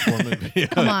in this 4-minute video.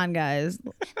 Come on, guys.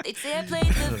 They'd say I played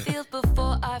the field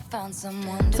before I found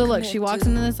someone to So look, she commit walks to.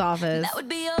 into this office That would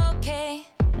be okay.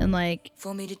 and like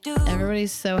for me to do.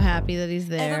 everybody's so happy that he's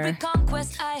Every there.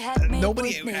 conquest I had made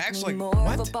Nobody would make acts me like- more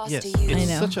of what? a boss Yes, to you.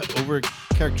 it's I know. such an over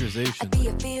characterization. Be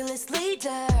a fearless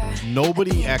leader.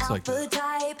 Nobody Be an acts like alpha that.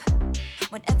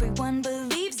 type when everyone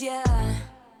believes ya.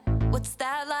 What's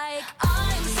that like?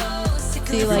 I'm so sick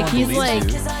See, of like he's believes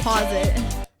like, you. pause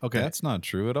it. Okay, That's not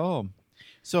true at all.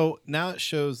 so now it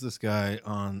shows this guy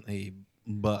on a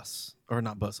bus, or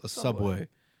not bus, a subway.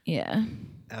 Yeah,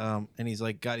 And he's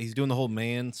like, he's doing the whole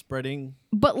man spreading.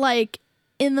 but like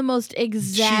in the most She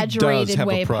exaggerated does have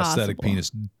way a prosthetic possible.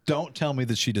 penis. Don't tell me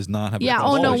that she does not have. Yeah. A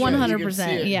Oh no, prosthetic bulge. penis.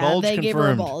 100%. it. Yeah, Bulge they gave her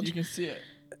a confirmed. You bulge. can see it.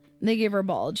 They gave her a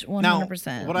bulge. 100%.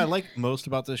 Now, what I like most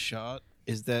about this shot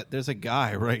is that there's a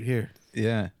guy right here.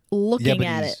 Yeah. looking but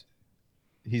at he's, it.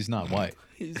 He's not white.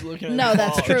 He's looking at No, the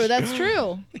that's bulge. true. That's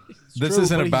true. This True,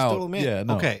 isn't but he's about. still a man. Yeah.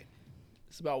 No. Okay,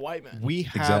 It's about white men. we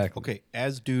have Exactly. okay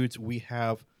as dudes we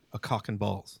have a cock and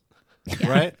balls,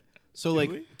 right? So like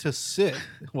to sit.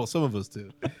 Well, some of us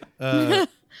do.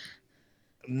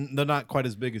 They're not quite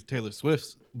as big as Taylor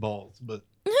Swift's balls, but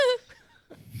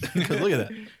because look at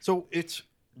that. So it's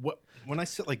what when I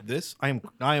sit like this, I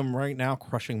am right now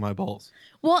crushing my balls.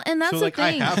 Well, and that's So the like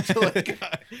thing. I have to like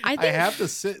I I think have to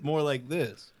sit more like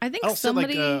this. I think I don't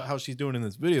somebody- sit like how she's doing in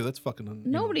this video. That's fucking you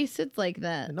know, nobody sits like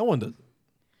that. no one does.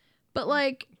 But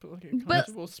like, But like a But-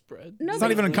 comfortable spread. no, It's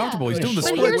not even uncomfortable. He's doing the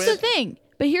But Shoulder split. here's the width. thing.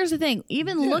 But here's the thing.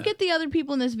 Even look Yeah. at the other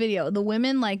people in this video. The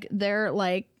women, like, they're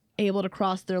like able to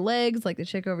cross their legs, like the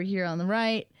chick over here on the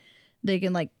right. They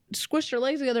can like squish their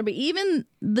legs together. But even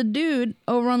the dude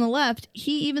over on the left,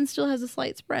 he even still has a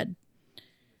slight spread.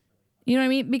 You know what I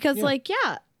mean? Because like,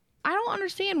 yeah, I don't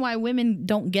understand why women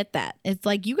don't get that. It's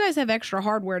like you guys have extra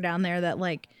hardware down there that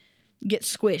like get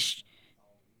squished.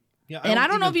 Yeah, And I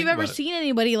don't know if even you've think ever about it. seen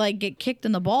anybody like get kicked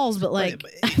in the balls, but like,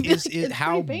 I feel Is like it it's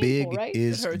how pretty big painful, right?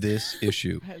 is It hurts. this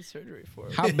issue? I had surgery for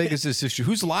it. How big is this issue?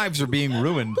 Whose lives are being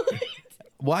ruined?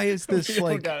 Why is this We don't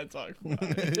like? gotta talk about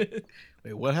it.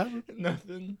 Wait, what happened?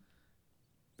 Nothing.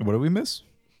 What did we miss?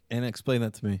 And explain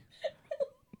that to me.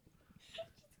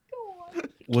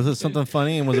 Was it something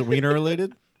funny and was it wiener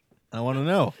related? I want to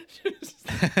know.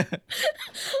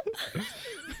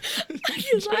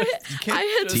 Because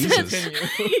I had tease said,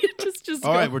 us. just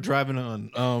All go. right, we're driving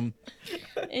on.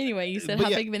 Anyway, you said But how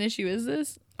yeah. big of an issue is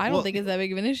this? I don't Well, think it's that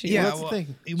big of an issue. Yeah, that's the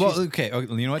thing. Well, okay.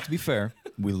 You know what? To be fair,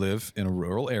 we live in a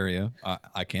rural area.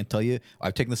 I can't tell you.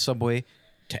 I've taken the subway.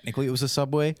 Technically, it was a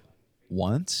subway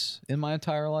once in my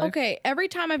entire life. Okay, every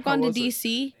time I've gone to was it?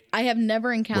 DC, I have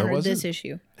never encountered was this it?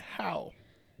 issue. How?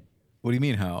 What do you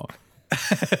mean? How?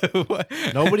 What?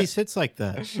 Nobody sits like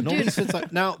that. Nobody sits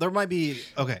like. Now there might be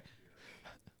okay.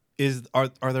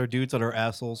 Are there dudes that are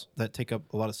assholes that take up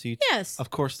a lot of seats? Yes. Of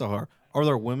course there are. Are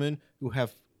there women who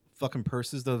have fucking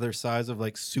purses that are their size of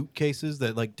like suitcases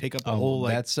that like take up the whole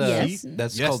like that's Yes.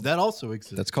 that's yes, called that also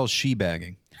exists. that's called she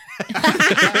bagging.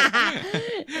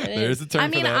 There's the term I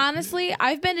for mean, that. honestly,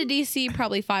 I've been to DC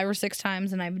probably 5 or 6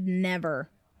 times, and I've never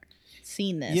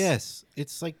seen this. yes.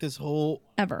 It's like this whole.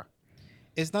 Ever.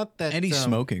 It's not that. And he's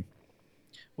smoking.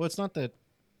 Well, it's not that.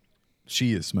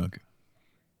 She is smoking.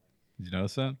 Did you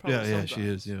notice that? Yeah, she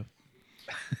is. Yeah.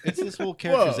 It's this whole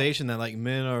characterization that like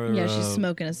men are. Yeah, she's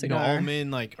smoking a You know, cigar. all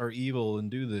men like are evil and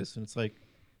do this, and it's like,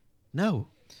 no,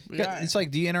 It's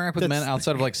like, do you interact with men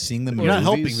outside of like seeing them? you're not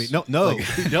helping me. movies? No,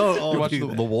 don't all You watch do the,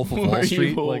 that. the Wolf of More Wall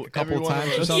Street evil, like a couple every of one of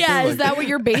times or us. something. Yeah, like, is that what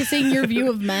you're basing your view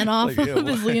of men off Like, yeah, of?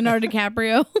 Is Leonardo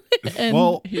DiCaprio? And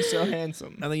Well, He's so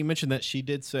handsome. I think you mentioned that she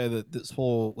did say that this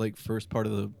whole like first part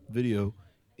of the video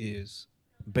is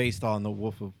based on the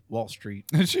Wolf of Wall Street.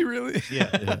 Is she really?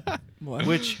 Yeah,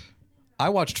 which I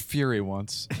watched Fury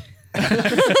once.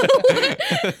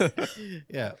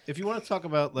 yeah, if you want to talk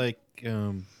about like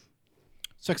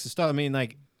sexist stuff, I mean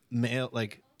like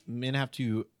men have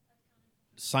to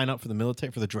sign up for the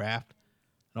military for the draft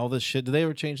and all this shit. Did they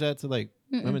ever change that to like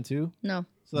women too? no.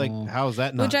 So like, how is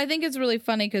that not? Which I think is really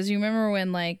funny because you remember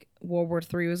when like World War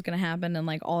III was going to happen and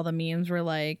like all the memes were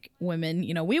like women,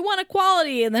 you know, we want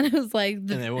equality. And then it was like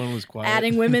and everyone was quiet.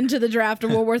 adding women to the draft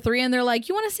of World War III. And they're like,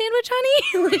 you want a sandwich,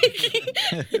 honey?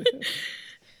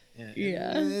 Like,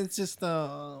 yeah. It's just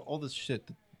all this shit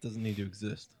that doesn't need to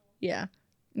exist. yeah.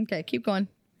 Okay, keep going.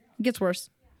 It gets worse.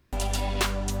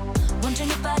 Wondering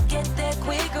if I'd get there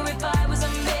quicker if I was a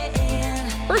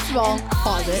man. First of all,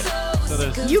 pause it. So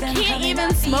there's You can't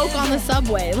even smoke on the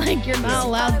subway. Like, you're not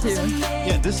allowed to.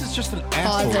 yeah, this is just an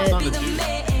asshole. Pause It's not it. a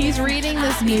dude. He's reading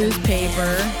this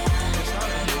newspaper.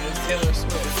 It's Taylor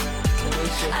Swift. Taylor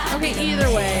Swift. Okay, either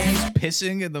way.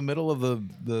 Pissing in the middle of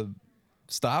the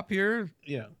stop here.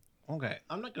 Yeah. Okay.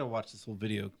 I'm not gonna watch this whole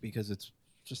video because it's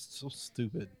just so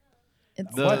stupid.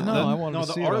 It's What? No, I wanted to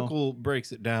the see it all. article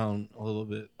breaks it down a little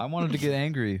bit. I wanted to get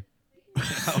angry.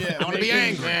 Yeah, I wanna be make him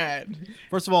angry. mad.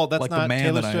 First of all, that's Like the not man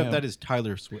Taylor that I Swift. am. That is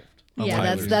Tyler Swift. yeah,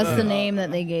 Tyler. that's the name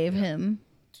that they gave him.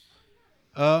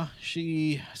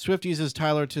 Swift uses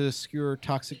Tyler to skewer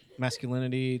toxic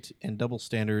masculinity and double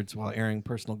standards while airing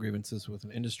personal grievances with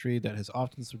an industry that has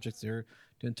often subjected her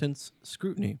to intense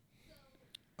scrutiny.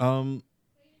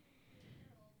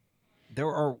 There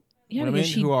are Yeah, women because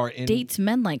she who are in. dates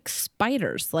men like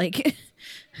spiders. Like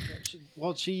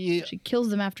She she kills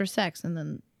them after sex and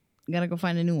then gotta go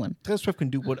find a new one. Taylor Swift can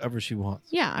do whatever she wants.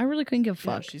 Yeah, I really couldn't give a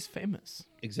Yeah, fuck. she's famous.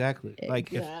 Exactly.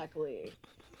 Like if, Exactly.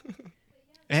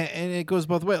 and it goes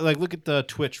both ways. Like look at the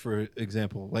Twitch for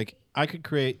example. Like I could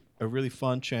create a really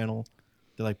fun channel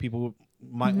that like people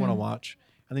might want to watch,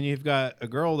 and then you've got a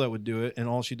girl that would do it, and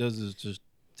all she does is just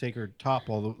take her top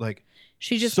all the like.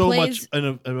 She just so plays. much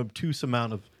an obtuse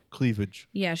amount of cleavage.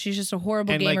 Yeah, she's just a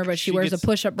horrible And gamer, like, but she wears a gets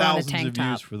push-up bra and a thousands tank of top.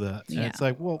 views for that. And Yeah. it's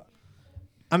like, well,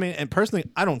 I mean, and personally,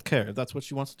 I don't care if that's what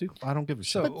she wants to do. I don't give a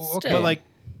shit. But But still. like,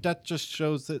 that just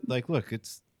shows that, like, look,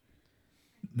 it's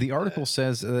The article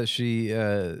says that she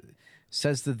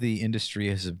says that the industry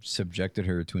has subjected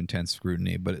her to intense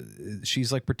scrutiny, but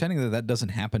she's like pretending that that doesn't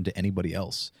happen to anybody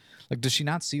else. Like, does she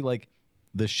not see like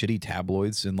the shitty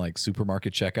tabloids in like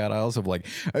supermarket checkout aisles of like,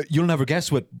 you'll never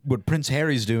guess what Prince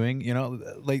Harry's doing? You know,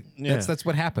 like that's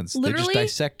what happens. They Literally?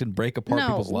 just dissect and break apart No,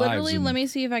 people's lives. literally. and Let me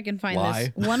see if I can find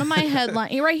lie. this. One of my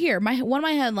headlines right here. One of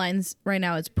my headlines right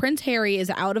now is Prince Harry is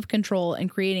out of control and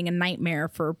creating a nightmare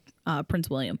for Prince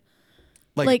William.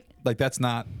 like that's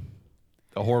not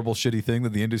a horrible shitty thing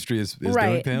that the industry is doing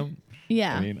Right. to him.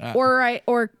 Yeah. I mean,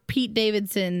 or Pete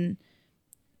Davidson,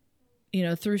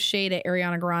 threw shade at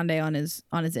Ariana Grande on his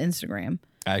Instagram.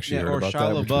 I actually heard or about that,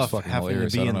 Shia which was LaBeouf fucking having to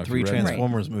hilarious. I be don't know in if 3 you read that.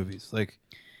 Transformers movies. Like,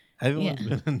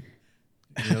 everyone's been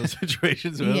in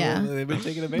situations where Yeah. they've been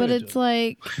taking advantage. But it's of.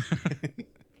 like,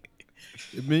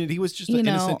 I mean, he was just you an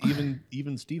know- innocent,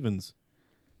 even Stevens,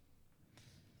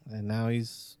 and now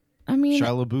he's I mean,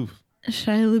 Shia LaBeouf.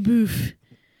 Shia LaBeouf.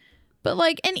 But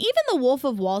like, and even The Wolf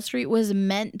of Wall Street was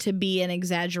meant to be an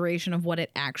exaggeration of what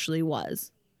it actually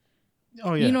was.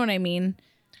 Oh yeah, You know what I mean?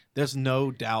 there's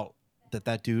no doubt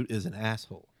that dude is an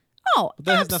asshole. Oh, But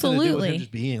that has nothing to do with him absolutely.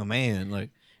 just being a man. Like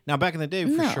now, back in the day,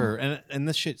 for No. sure, and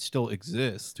this shit still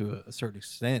exists to a certain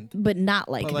extent. But not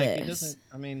like, But like, it this. doesn't.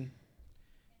 I mean,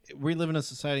 we live in a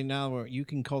society now where you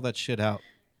can call that shit out.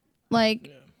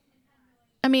 Like,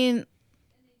 I mean,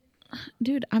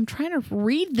 dude, I'm trying to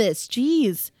read this.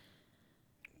 Jeez.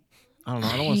 I don't know.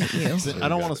 I don't want hate you. to. I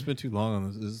don't want to spend too long on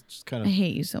this. It's just kind I of.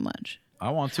 hate you so much. I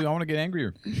want to get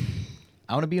angrier.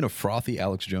 I want to be in a frothy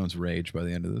Alex Jones rage by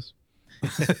the end of this.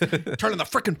 Turning the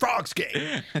freaking frogs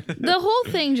gay. The whole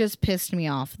thing just pissed me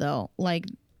off, though. Like,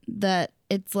 that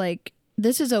it's like,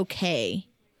 this is okay.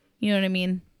 You know what I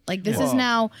mean? Like, this is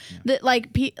now that like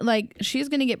she's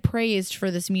gonna get praised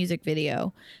for this music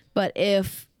video, but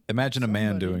if Imagine a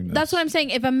man doing this. that's what I'm saying,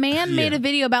 if a man made Yeah. a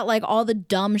video about like all the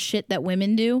dumb shit that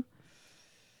women do,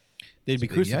 They'd be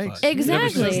crucified. Yikes.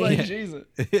 exactly, Like Jesus.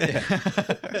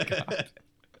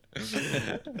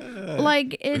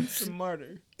 like it's It's a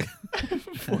martyr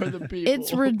for the people.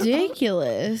 it's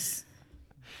ridiculous.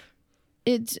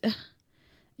 It's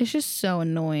just so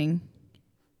annoying.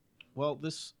 Well,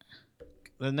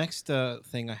 the next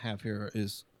thing I have here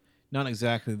is not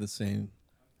exactly the same,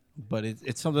 but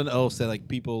it's something else that like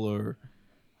people are,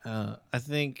 I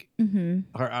think,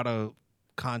 are out of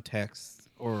context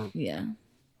or Yeah,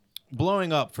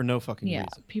 blowing up for no fucking yeah.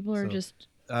 reason. People are So, just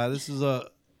This is a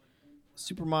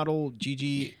supermodel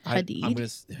Gigi Hadid.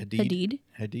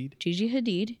 Hadid Gigi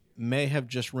Hadid. may have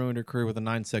just ruined her career with a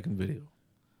 9-second video.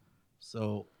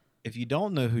 So if you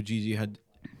don't know who Gigi Hadid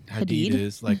Hadid?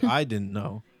 is, like I didn't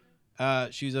know,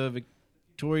 she's a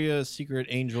Victoria's Secret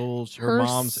angel. Her Her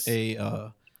mom's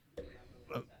a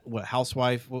what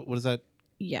housewife? What is that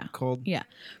Yeah, called? yeah.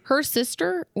 Her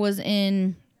sister was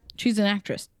in. She's an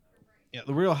actress. Yeah,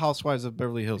 the Real Housewives of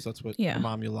Beverly Hills. That's what Yeah. her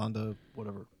mom Yolanda,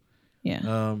 whatever.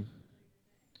 Yeah,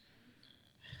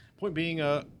 Point being,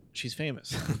 she's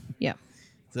famous. yeah.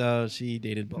 So she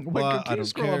dated blah blah. Wait, blah. can I you don't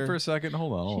scroll care. up for a second?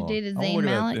 Hold on. Hold on. dated I wanna Zayn look at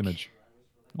that Malik? image.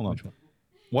 Hold on.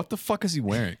 What the fuck is he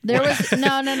wearing? There was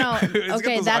no. He's got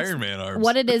Okay, those that's Iron Man arms.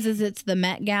 what it is. Is it's the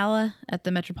Met Gala at the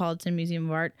Metropolitan Museum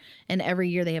of Art, and every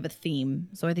year they have a theme.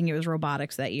 So I think it was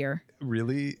robotics that year.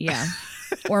 Really? Yeah,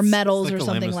 or metals like or the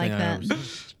something lamest like thing I that. ever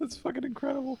seen. That's fucking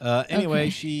incredible. Anyway, Okay.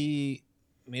 she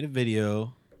made a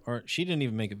video, or she didn't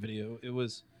even make a video. It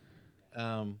was,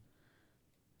 I'm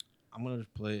gonna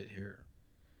just play it here.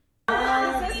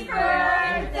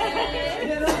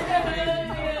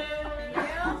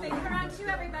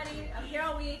 Everybody.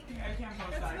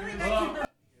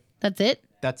 That's it.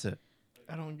 That's it.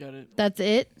 I don't get it. That's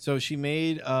it. So she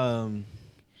made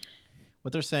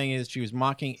what they're saying is she was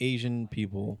mocking Asian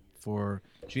people for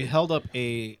she held up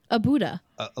a Buddha.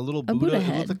 a little A Buddha. Buddha It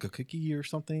head. looked like a cookie or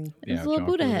something. It's a little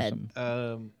Buddha head.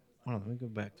 Hold on, let me go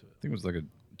back to it. I think it was like a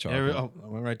There we- chocolate. oh, I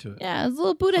went right to it. Yeah, it's a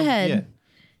little Buddha head. Yeah.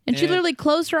 And she And- literally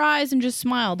closed her eyes and just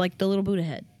smiled like the little Buddha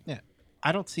head. Yeah.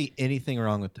 I don't see anything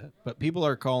wrong with that. But people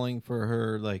are calling for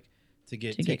her like to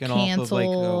get To get taken off of like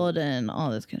and all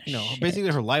this kind of you know, shit.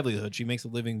 basically her livelihood. She makes a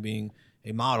living being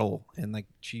a model and like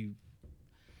she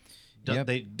Yep.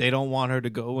 they don't want her to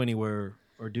go anywhere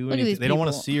or do Look at anything. these They don't want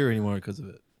to people. see her anymore because of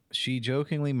it. She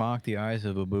jokingly mocked the eyes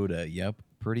of a Buddha. Yep,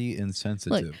 pretty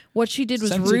insensitive. Look, what she did was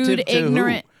Sensitive rude, to who?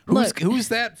 ignorant. Look, Who's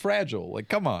that fragile? Like,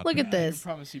 come on. look at I this.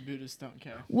 promise you Buddhists don't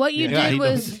care. What you Yeah, did he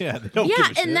was does- yeah, they don't give a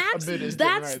and shit. that's A Buddhist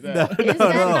that's didn't write that. is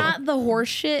that not the horse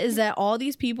shit? Is that all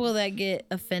these people that get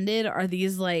offended are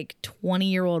these like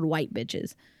 20-year-old white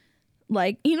bitches?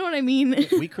 Like, you know what I mean?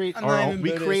 We create I'm our not own, even we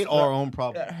Buddhist, create but our own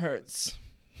problem. That hurts.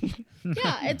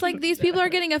 Yeah, it's like these people are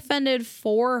getting offended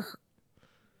for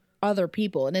other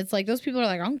people, and it's like those people are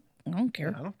like, I don't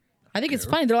care. I think it's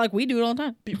funny. They're like, we do it all the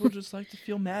time. People just like to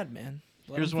feel mad, man.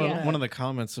 Let Here's them feel one mad. of the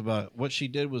comments about what she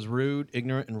did was rude,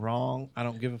 ignorant, and wrong. I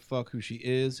don't give a fuck who she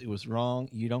is. It was wrong.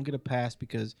 You don't get a pass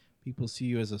because people see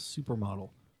you as a supermodel.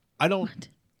 I don't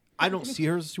see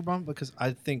her as a supermodel because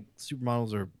I think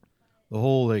supermodels are the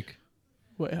whole like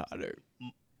way hotter.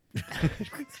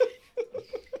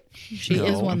 She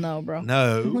is one though, bro.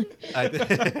 No. I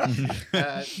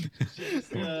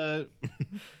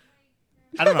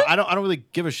don't know. I don't really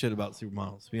give a shit about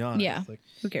supermodels, to be honest. Yeah. Like,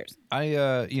 Who cares?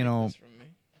 You know,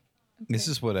 this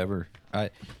is whatever.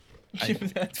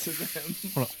 Give that to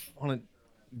them. hold on.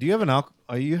 Do you have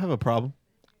you have a problem?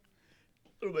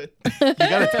 A little bit. You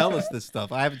gotta tell us this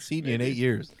stuff. I haven't seen you in 8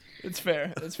 years. It's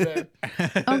fair. It's fair.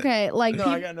 Okay, like No,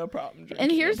 I got no problem. and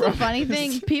drinking, here's I the funny promise.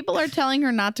 thing: people are telling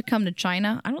her not to come to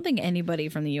China. I don't think anybody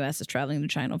from the U.S. is traveling to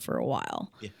China for a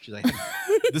while. Yeah, she's like,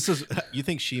 this is. You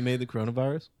think she made the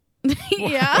coronavirus?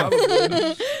 Yeah,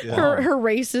 her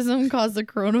racism caused the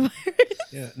coronavirus.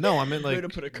 Yeah. No, I meant Way like to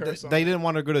put a curse on they it. didn't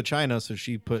want her to go to China, so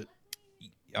she put.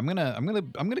 I'm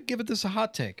gonna give it this a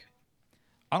hot take.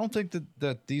 I don't think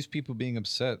that these people being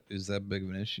upset is that big of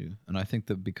an issue, and I think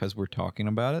that because we're talking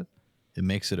about it, it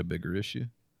makes it a bigger issue.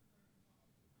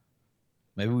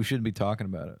 Maybe we shouldn't be talking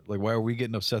about it. Like, why are we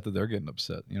getting upset that they're getting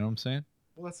upset? You know what I'm saying?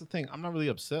 Well, that's the thing. I'm not really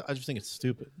upset. I just think it's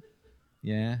stupid.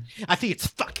 Yeah. I think it's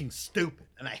fucking stupid,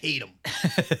 and I hate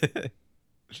them.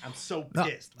 I'm so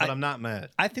pissed, but I'm not mad.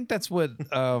 I think that's what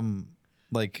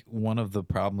like one of the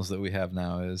problems that we have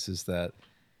now is that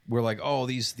we're like, oh,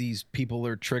 these people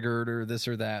are triggered or this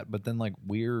or that, but then like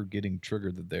we're getting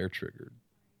triggered that they're triggered.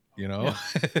 You know?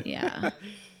 Yeah.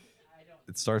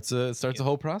 It starts a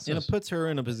whole process. And it puts her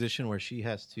in a position where she's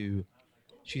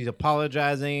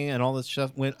apologizing and all this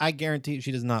stuff. When I guarantee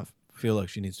she does not feel like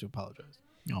she needs to apologize.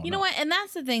 Oh, You know what? And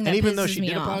that's the thing that And even pisses though she me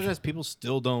did off. apologize, people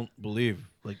still don't believe.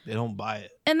 Like they don't buy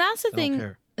it. And that's the They don't thing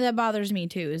care. that bothers me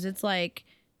too. Is it's like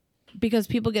because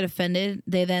people get offended,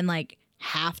 they then like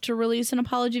have to release an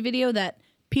apology video that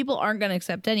people aren't going to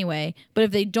accept anyway. But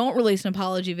if they don't release an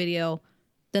apology video,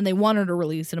 then they want her to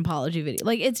release an apology video.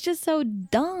 Like it's just so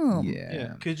dumb.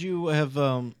 Yeah. Could you have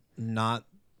not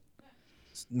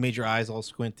made your eyes all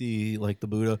squinty like the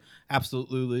Buddha?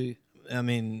 Absolutely. I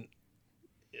mean,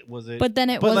 was it? But then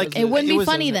it but, wasn't- it wouldn't be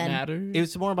funny Does it then. matter? It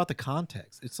was more about the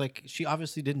context. It's like she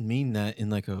obviously didn't mean that in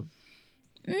like a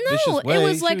No, vicious way. it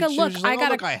was She like a she look. just like, I oh,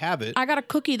 got look, a, I have it. I got a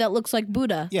cookie that looks like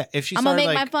Buddha. Yeah, if she I'm gonna started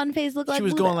make like, my fun face look like she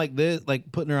was Buddha. going like this, like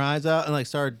putting her eyes out, and like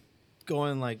started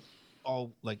going like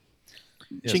all like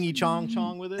chingy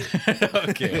chong with it.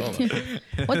 Okay, hold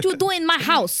on. What you doing in my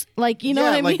house? Like you know yeah,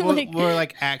 what I like mean? we're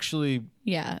like actually,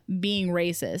 yeah, being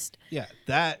racist. yeah.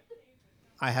 That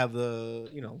I have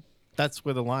that's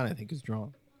where the line I think is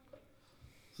drawn.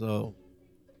 So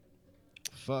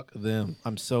fuck them.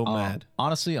 I'm so mad.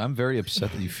 Honestly, I'm very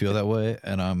upset that you feel that way,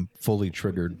 and I'm fully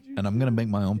triggered. And I'm gonna make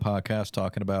my own podcast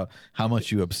talking about how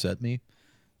much you upset me.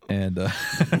 And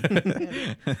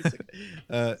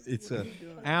It's a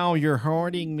 "Ow, you're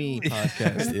hurting me"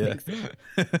 podcast.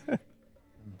 yeah.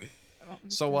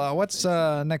 So what's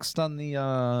next on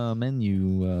the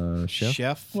menu, chef?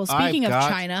 Chef. Well, speaking of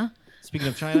China, Speaking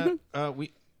of China,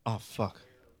 oh fuck.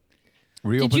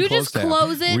 Reopen, Did you close just tab.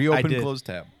 close it? I Reopen, did. close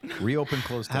tab. Reopen,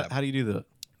 close How, tab. how do you do that?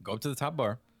 Go up to the top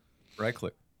bar, right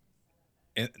click.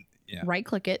 And, yeah, right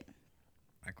click it.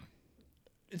 right click.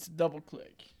 It's double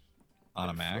click. On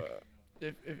a Mac.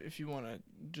 if you want to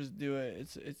just do it,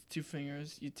 it's 2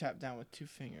 fingers. You tap down with 2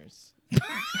 fingers.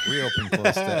 Reopen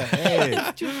close step.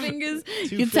 Hey. 2 fingers.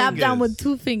 Two You tap down fingers. with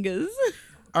 2 fingers.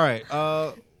 All right.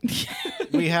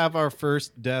 We have our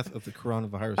first death of the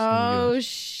coronavirus. Oh in the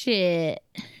shit.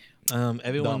 US.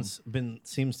 Everyone's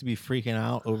seems to be freaking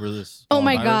out over this. Oh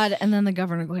my virus. god. And then the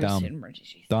governor declares Dumb. state of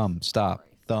emergency. Dumb. Stop.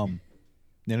 Dumb.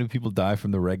 Many people die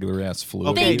from the regular ass flu.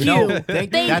 Okay, Thank no, you.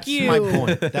 Thank Thank you. That's my you.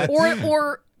 point. That's, Or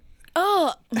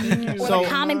So- the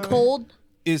common cold.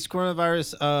 is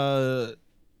coronavirus?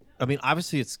 I mean,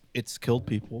 obviously, it's killed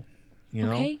people. You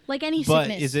know. Okay, like any But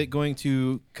sickness. is it going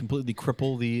to completely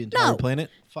cripple the entire No. planet?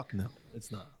 Fuck no,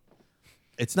 it's not.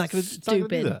 It's not gonna. It's not gonna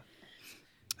do Stupid.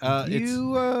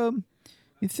 that.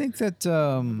 You think that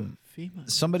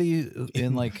somebody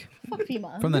in like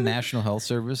from the National Health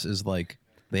Service is like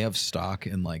they have stock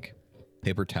in like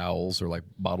paper towels or like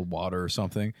bottled water or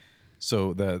something,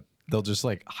 so that they'll just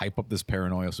like hype up this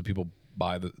paranoia so people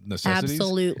buy the necessities.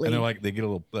 Absolutely. And they're like they get a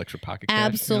little extra pocket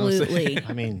cash. you know what I'm saying? Absolutely.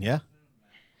 I mean, yeah.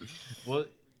 Well,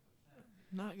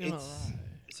 Not gonna lie.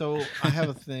 so I have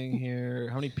a thing here.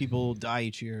 How many people die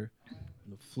each year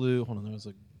from the flu? Hold on, I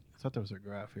thought there was a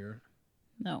graph here.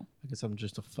 No. I guess I'm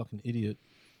just a fucking idiot.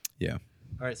 Yeah.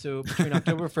 All right, so between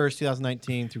October 1st,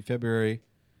 2019 through February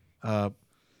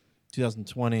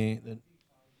 2020,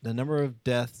 the number of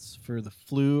deaths for the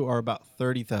flu are about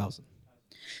 30,000.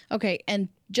 Okay, and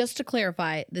just to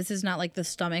clarify, this is not like the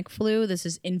stomach flu. This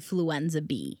is influenza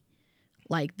B,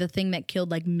 like the thing that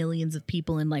killed like millions of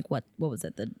people in like what was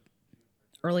it, the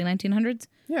early 1900s?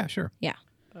 Yeah, sure. Yeah.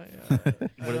 What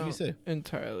did you say?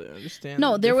 Entirely understand.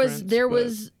 No, the there difference,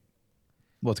 was.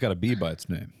 Well, it's got a B by its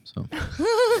name, so.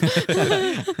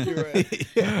 but You're right.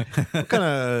 What kind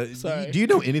of? Sorry. Do you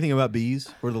know anything about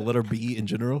bees or the letter B in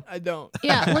general? I don't.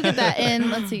 Yeah, look at that.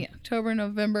 In let's see, October,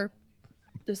 November,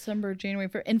 December, January.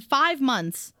 In 5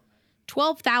 months,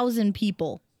 12,000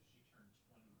 people.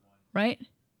 Right?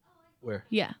 Where?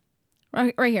 Yeah,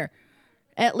 right here.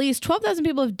 At least 12,000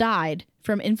 people have died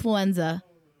from influenza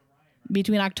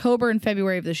between October and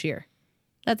February of this year.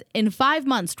 That's in 5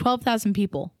 months, 12,000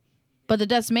 people. But the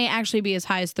deaths may actually be as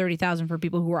high as 30,000 for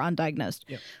people who are undiagnosed.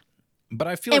 Yep. But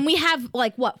I feel And like we have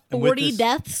like what, And with 40 this-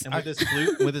 deaths? And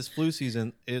with this flu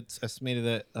season, it's estimated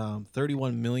that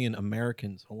 31 million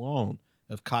Americans alone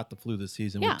have caught the flu this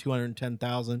season, Yeah. with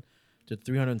 210,000 to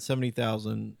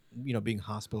 370,000, being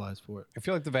hospitalized for it. I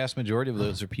feel like the vast majority of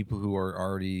those are people who are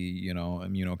already,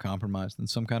 immunocompromised in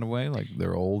some kind of way. Like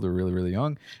they're old or really, really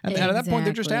young. And at that point,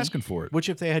 they're just Exactly. asking for it. Which,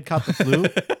 if they had caught the flu,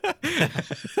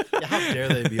 how dare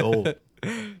they be old?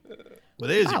 Well,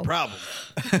 there's your Wow. problem.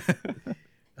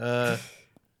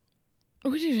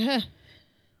 What are you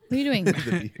doing? What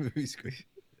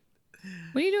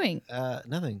are you doing?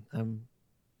 Nothing. I'm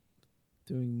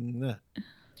doing that.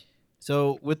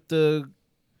 So with the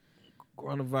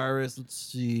coronavirus, let's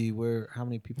see how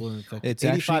many people are infected. It's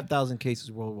actually- 85,000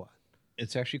 cases worldwide.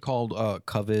 It's actually called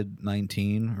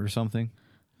COVID-19 or something.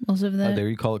 Most of There the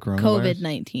you call it coronavirus.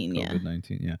 COVID-19, yeah.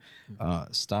 COVID-19, yeah.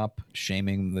 Stop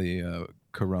shaming the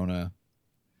Corona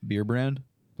beer brand,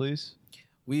 please.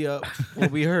 We what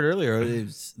we heard earlier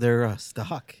is their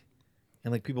stock,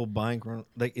 and like people buying Corona,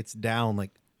 like it's down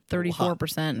like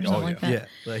 34% or something like that. yeah,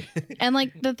 like And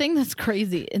like the thing that's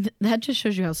crazy, that just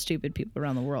shows you how stupid people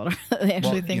around the world are. They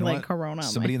actually Well, think you know like what? Corona. I'm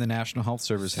Somebody like, in the National Health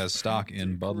Service has stock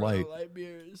in Bud Light, Light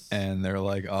beers. and they're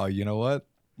like, "Oh, you know what?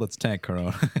 Let's tank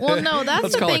Corona." well, no, that's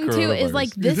Let's the call it thing too. Is coronavirus.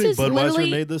 like You this think is Budweiser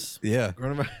literally made this. Yeah,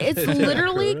 Coronavirus? it's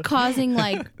literally causing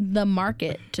like the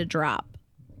market to drop.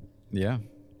 yeah.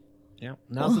 Yeah,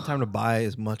 now's the time to buy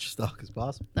as much stock as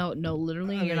possible. No,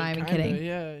 literally, I you're mean, not even kinda, kidding.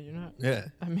 Yeah, you're not. Yeah,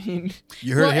 I mean,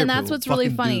 you heard Well, it here, and that's people. what's really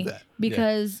Fucking do funny that.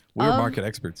 because We're of, market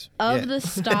experts. of Yeah. the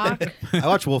stock. I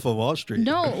watch Wolf of Wall Street.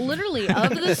 No, literally, of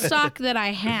the stock that I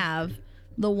have,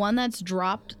 the one that's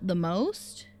dropped the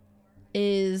most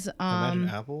is Imagine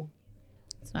Apple.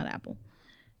 it's not Apple.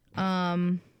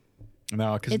 No,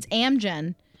 because It's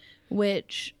Amgen,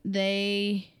 which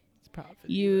they it's profit.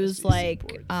 use like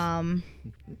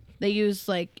they use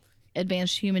like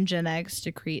advanced human genetics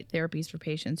to create therapies for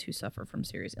patients who suffer from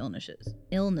serious illnesses.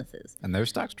 and their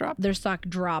stocks dropped. Their stock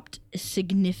dropped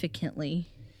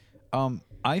significantly.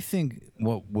 I think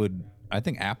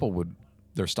Apple would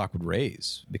their stock would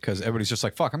raise because everybody's just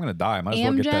like, "Fuck, I'm gonna die. I might as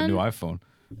well get that new iPhone."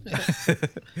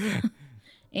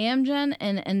 Amgen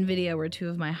and Nvidia were two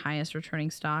of my highest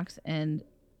returning stocks, and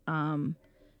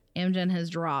Amgen has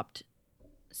dropped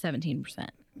 17%.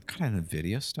 What kind of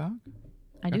Nvidia stock?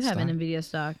 I do That have an stock? Nvidia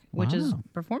stock, which is Wow.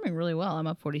 performing really well. I'm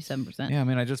up 47%. Yeah, I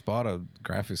mean, I just bought a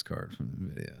graphics card from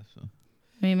Nvidia. So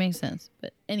I mean, it makes sense.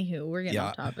 But anywho, we're getting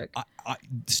off topic.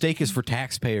 Steak is for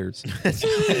taxpayers.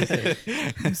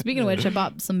 Speaking of which, I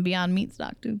bought some Beyond Meat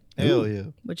stock, dude. Hell yeah.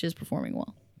 Which is performing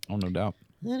well. Oh, no doubt.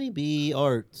 Honeybee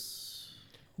Arts.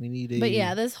 We need a. But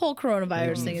yeah, this whole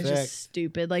coronavirus thing is fact. just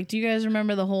stupid. Like, do you guys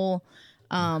remember the whole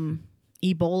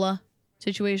Ebola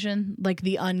situation? Like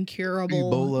the uncurable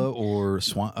Ebola or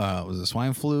swine, was it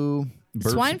swine flu?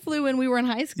 Bird swine flu when we were in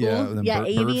high school. Yeah, then bird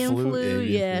avian flu, flu.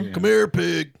 avian Yeah. flu, Come here,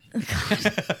 pig.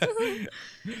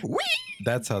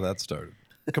 That's how that started.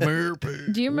 Come here,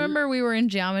 pig. Do you remember we were in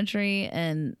geometry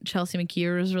and Chelsea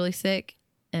McKeer was really sick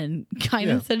and kind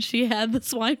of said she had the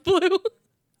swine flu?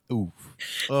 Oof.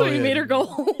 So we made her go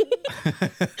home.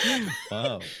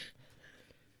 Wow.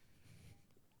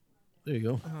 There you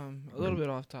go. A little bit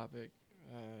off topic.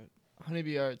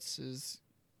 Honeybee Arts is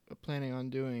planning on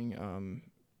doing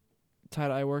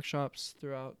tie-dye workshops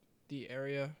throughout the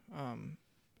area.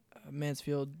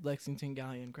 Mansfield, Lexington,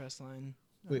 Galleon, Crestline.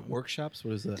 Wait, workshops?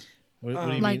 What is that? What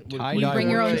do you Like mean? you tie-dye bring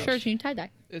your own workshops. shirts and you tie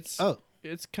dye. It's Oh.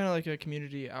 it's kind of like a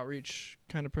community outreach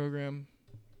kind of program.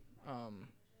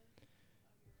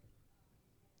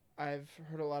 I've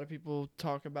heard a lot of people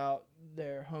talk about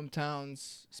their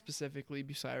hometowns, specifically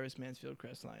Bucyrus, Mansfield,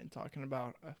 Crestline, talking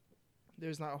about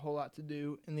there's not a whole lot to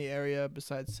do in the area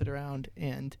besides sit around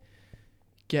and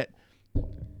get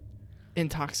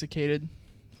intoxicated.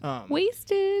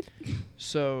 Wasted.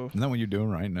 So, Isn't that what you're doing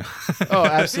right now? oh,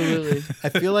 absolutely. I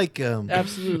feel like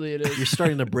Absolutely it is. you're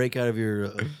starting to break out of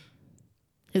your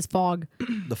His fog.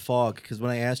 the fog, because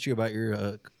when I asked you about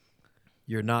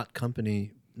your not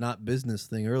company, not business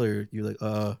thing earlier, you're like,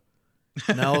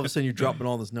 now all of a sudden you're dropping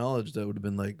all this knowledge that would have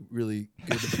been like really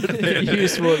good to put in there.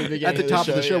 Useful at the beginning at the top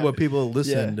of the show yeah. where people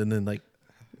listened and then like,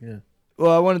 yeah,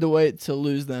 Well, I wanted to wait to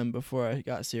lose them before I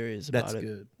got serious about that's it.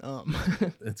 good.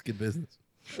 That's good business.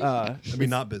 Uh, I mean,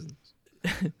 not business.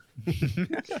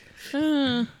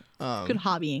 Good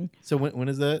hobbying. So when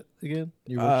is that again?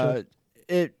 Your workshop?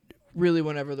 it really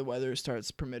whenever the weather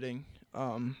starts permitting.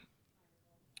 I'm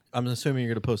assuming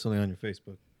you're gonna post something on your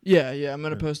Facebook. Yeah, I'm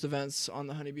gonna post events on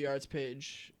the Honeybee Arts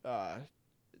page.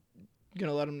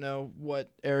 Gonna let them know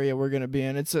what area we're gonna be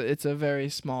in. It's a very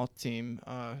small team.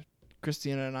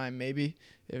 Christina and I, maybe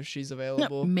if she's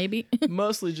available. Maybe.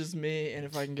 Mostly just me, and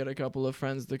if I can get a couple of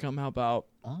friends to come help out.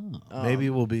 Maybe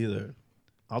we'll be there.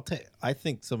 I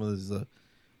think some of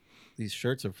these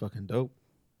shirts are fucking dope.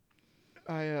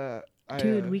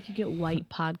 Dude, we could get white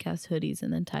podcast hoodies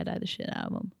and then tie dye the shit out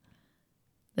of them.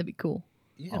 That'd be cool.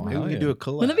 Yeah, Oh, maybe hell we yeah. can do a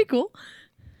collab. Wouldn't that be cool?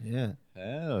 Yeah,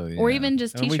 Hell yeah. Or even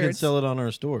just and we can t-shirts. sell it on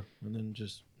our store and then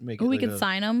just make it. Oh, we like could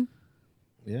sign them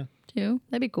Yeah. too.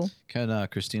 That'd be cool. Can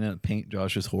Christina paint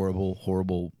Josh's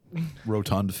horrible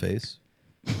rotund face?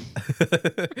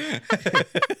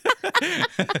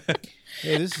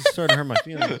 Hey, this is starting to hurt my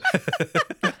feelings.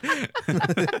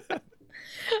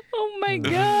 Oh my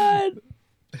god,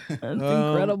 that's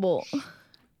incredible.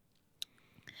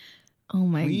 Oh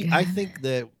my god. I think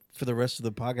that for the rest of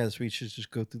the podcast, we should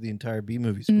just go through the entire B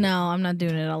movie script. No, I'm not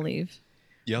doing it. I'll leave.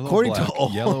 Yellow, According black, to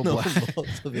all yellow, known black.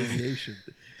 laws of aviation,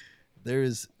 there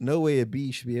is no way a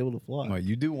bee should be able to fly. All right,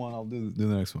 you do one, I'll do the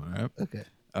next one, all right? Okay.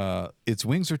 Its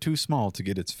wings are too small to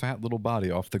get its fat little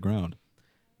body off the ground.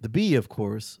 The bee, of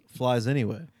course, flies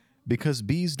anyway. Because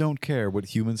bees don't care what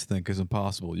humans think is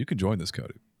impossible. You can join this,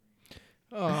 Cody.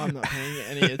 Oh, I'm not paying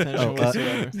any attention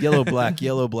whatsoever. Yellow, black,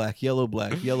 yellow, black, yellow,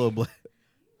 black, yellow, black.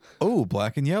 Oh,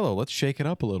 black and yellow. Let's shake it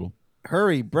up a little.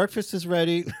 Hurry, breakfast is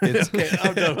ready. It's Okay,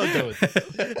 I'm done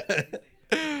with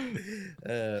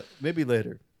it. Maybe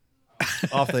later.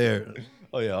 Off the air.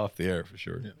 Oh yeah, off the air for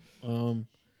sure.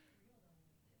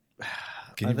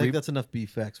 I think that's enough bee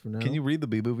facts for now. Can you read the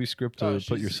B movie script to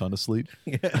put your son to sleep?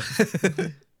 Yeah.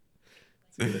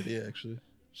 It's a good idea, actually.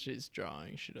 She's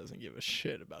drawing. She doesn't give a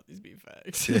shit about these beef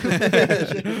facts.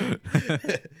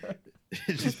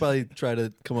 She's probably trying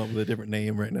to come up with a different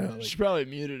name right now. She probably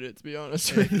muted it, to be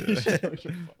honest with you.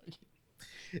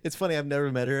 It's funny. I've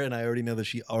never met her, and I already know that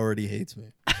she already hates me.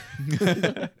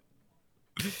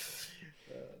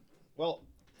 Well,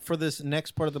 for this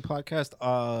next part of the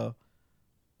podcast,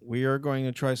 we are going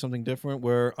to try something different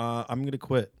where I'm going to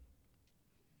quit.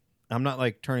 I'm not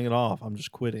like turning it off. I'm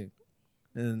just quitting.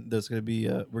 And there's going to be,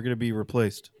 we're going to be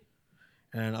replaced.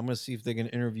 And I'm going to see if they can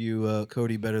interview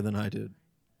Cody better than I did.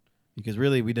 Because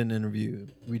really, we didn't interview.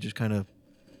 We just kind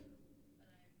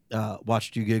of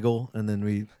watched you giggle, and then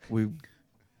we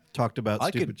talked about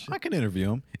stupid shit. I can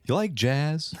interview him. You like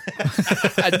jazz?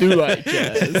 I do like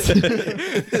jazz.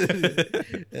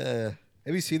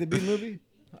 Have you seen the B movie?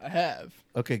 I have.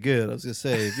 Okay, good. I was gonna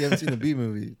say, if you haven't seen the Bee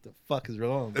Movie, the fuck is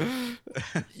wrong?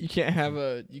 You can't have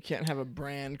a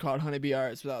brand called Honeybee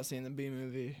Arts without seeing the Bee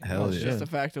Movie. Hell It's yeah. just a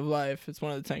fact of life. It's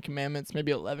one of the 10 Commandments,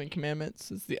 maybe 11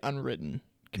 Commandments. It's the unwritten.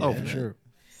 Oh, for commandment. sure.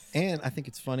 And I think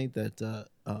it's funny that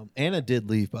Anna did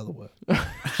leave, by the way.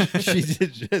 She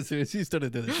did. As soon as she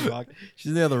started doing it, she walked.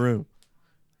 She's in the other room.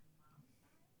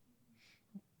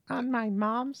 On my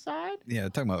mom's side? Yeah,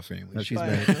 talking about family. No, she's Bye.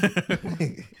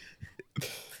 married.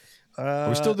 Are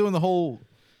we still doing the whole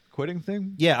quitting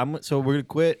thing? Yeah, so we're going to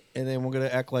quit, and then we're going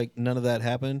to act like none of that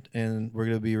happened, and we're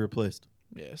going to be replaced.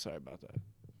 Yeah, sorry about that.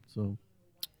 So,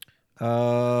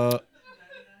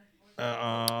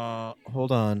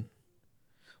 hold on.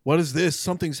 What is this?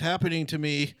 Something's happening to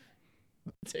me.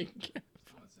 Taking care.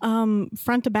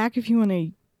 Front to back if you want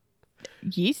a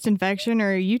yeast infection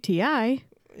or a UTI.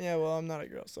 Yeah, well, I'm not a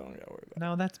girl, so I don't gotta worry about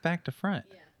No, that's back to front.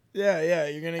 it. Yeah,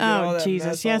 you're gonna get all Oh, that Jesus.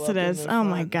 mess Yes, all it up in is. the Oh,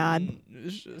 my front, God. and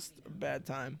It's just a bad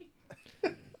time.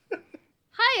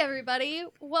 Hi, everybody.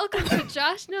 Welcome to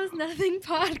Josh Knows Nothing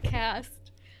podcast.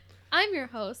 I'm your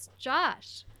host,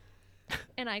 Josh,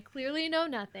 and I clearly know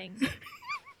nothing.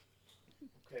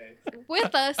 Okay.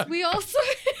 With us, we also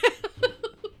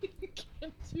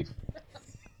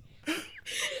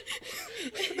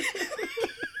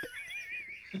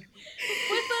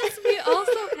With us, we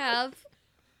also have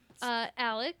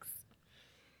Alex.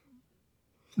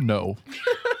 No.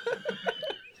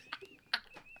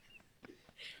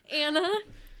 Anna.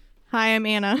 Hi, I'm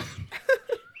Anna.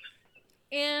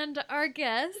 And our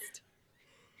guest,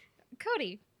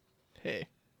 Cody. Hey.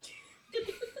 You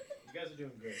guys are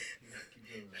doing great.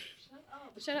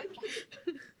 Shut up.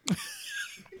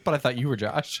 But I thought you were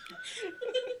Josh.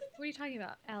 What are you talking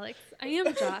about, Alex? I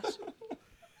am Josh.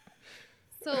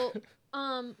 So,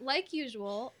 like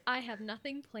usual, I have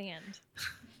nothing planned.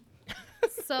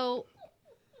 So,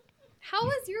 how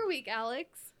was your week, Alex?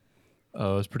 It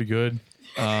was pretty good.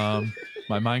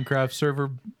 My Minecraft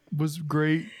server was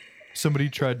great. Somebody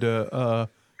tried to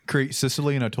create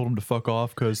Sicily, and I told him to fuck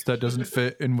off because that doesn't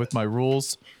fit in with my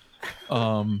rules.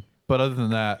 But other than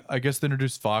that, I guess they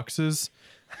introduced foxes.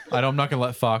 I'm not gonna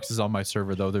let foxes on my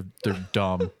server though. They're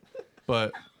dumb.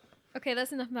 But Okay,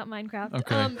 that's enough about Minecraft.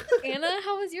 Okay. Anna,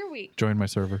 how was your week? join my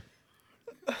server.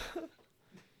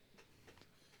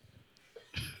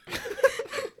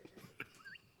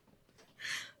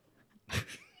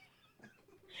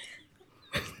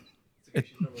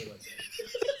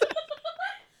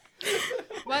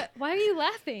 Why are you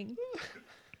laughing?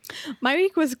 My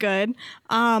week was good.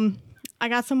 I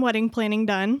got some wedding planning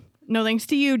done. No thanks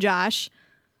to you, Josh.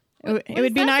 What It would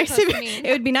is be that nice supposed if to mean?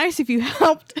 it would be nice if you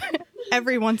helped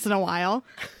every once in a while,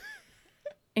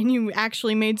 and you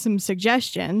actually made some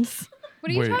suggestions What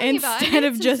are you Wait. talking about? I instead made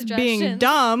of some just being suggestions.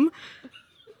 dumb.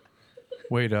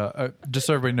 Wait, just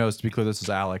so everybody knows, to be clear, this is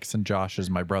Alex and Josh is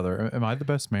my brother. Am I the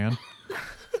best man?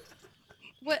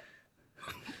 What?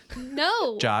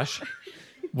 No. Josh?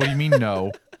 What do you mean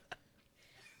no?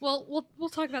 Well, we'll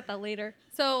talk about that later.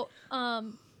 So,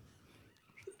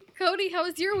 Cody, how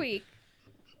was your week?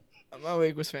 My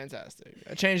week was fantastic.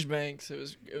 I changed banks. It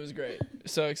was great.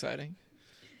 So exciting.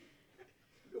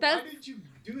 That's, did you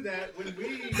do that when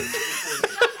we...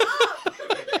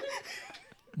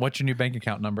 What's your new bank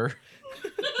account number?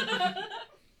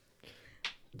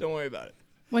 Don't worry about it.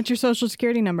 What's your social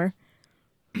security number?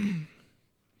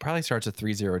 Probably starts at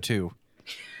 302.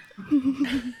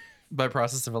 By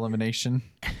process of elimination.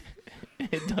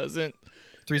 It doesn't.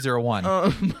 301.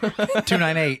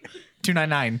 298.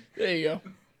 299. There you go.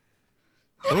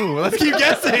 Ooh, let's keep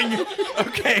guessing.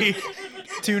 Okay.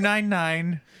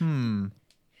 299.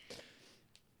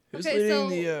 Who's Okay,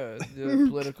 leading so- the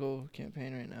political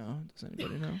campaign right now? Does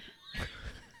anybody know?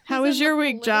 How Who's was in your the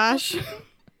week, political Josh?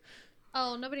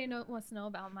 oh, nobody wants to know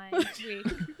about my week.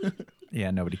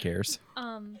 Yeah, nobody cares.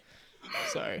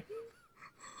 Sorry.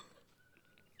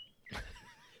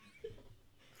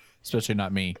 Especially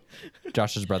not me.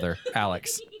 Josh's brother,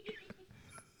 Alex.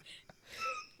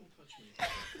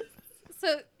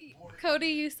 So, Cody,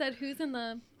 you said who's in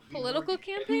the political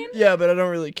campaign? Yeah, but I don't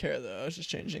really care though. I was just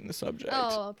changing the subject.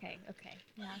 Oh, okay,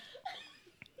 yeah.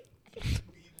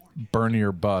 Bernie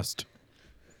or bust.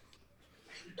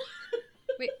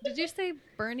 Wait, did you say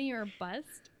Bernie or bust?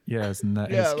 Yeah, isn't that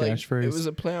Yeah, his like catchphrase? it was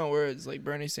a play on words, like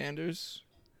Bernie Sanders.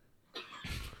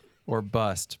 Or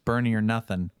bust. Bernie or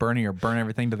nothing. Bernie or burn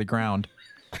everything to the ground.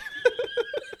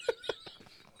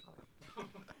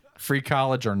 Free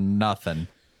college or nothing.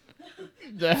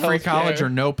 Free college or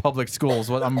no public schools.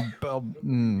 What I'm.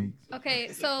 Okay,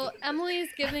 so Emily's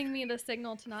giving me the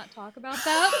signal to not talk about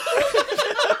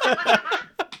that.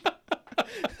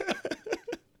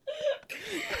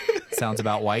 sounds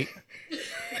about white.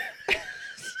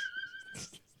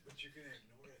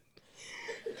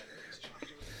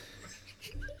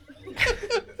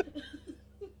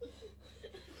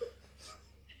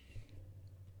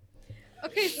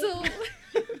 Okay, so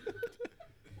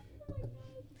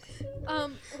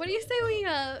what do you say we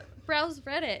browse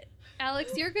Reddit?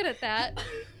 Alex, you're good at that.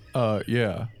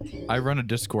 Yeah. I run a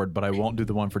Discord, but I won't do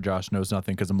the one for Josh Knows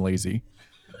Nothing because I'm lazy.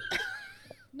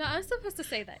 No, I'm supposed to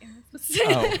say that. You're not supposed to say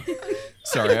that.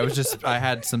 Sorry, I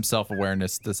had some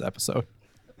self-awareness this episode.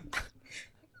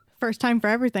 First time for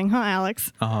everything, huh,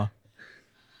 Alex? Uh-huh.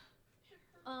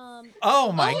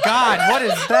 Oh my God, what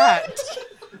is that?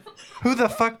 Who the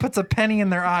fuck puts a penny in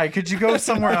their eye? Could you go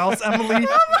somewhere else, Emily?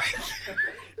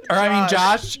 Or I mean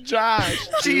Josh? Josh.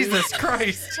 Jesus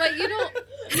Christ. What, you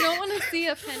don't want to see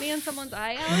a penny in someone's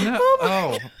eye, Alex? No.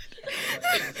 Oh.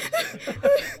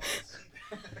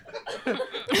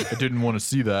 I didn't want to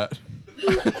see that.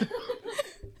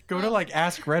 Go to like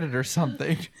Ask Reddit or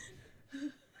something.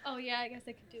 Oh yeah, I guess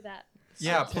I could do that.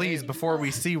 Yeah, please, before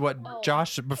we see what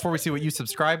before we see what you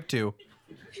subscribe to.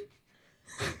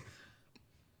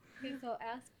 Okay, so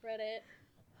Ask Reddit.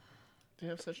 They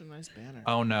have such a nice banner.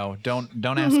 Oh no,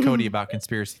 don't ask Cody about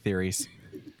conspiracy theories.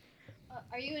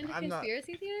 Are you into I'm not.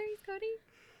 conspiracy theories, Cody?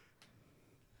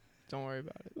 Don't worry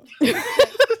about it.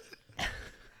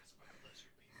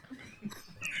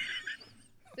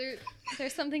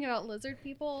 There's something about lizard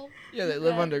people. Yeah, they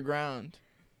live underground.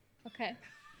 Okay.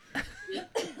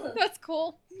 That's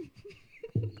cool.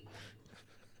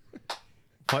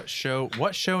 What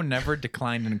show never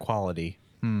declined in quality?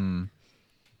 Yeah,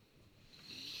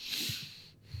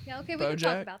 okay, we can talk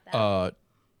BoJack? about that.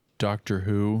 Doctor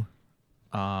Who.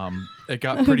 It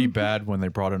got pretty bad when they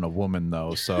brought in a woman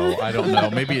though, so I don't know.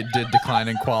 Maybe it did decline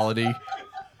in quality.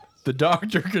 The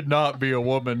Doctor could not be a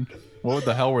woman. What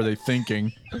the hell were they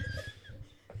thinking?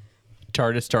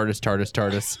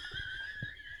 TARDIS.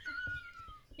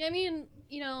 Yeah, I mean,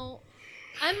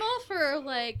 I'm all for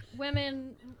like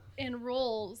women in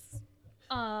roles,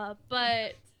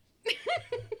 but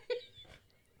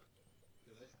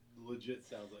Legit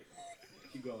sounds like.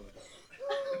 Keep going with that.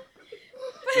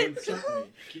 but,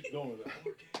 Keep going with that.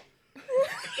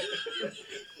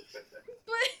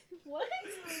 but what?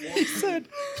 He said,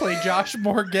 "Play Josh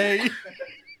more gay."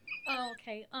 Oh,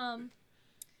 okay.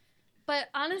 But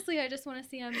honestly, I just want to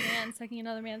see a man sucking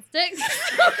another man's dick.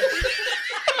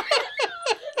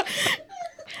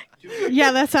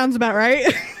 Yeah, that sounds about right.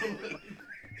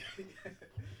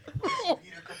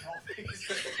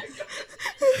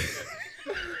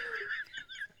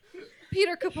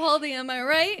 Peter Capaldi, am I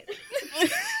right?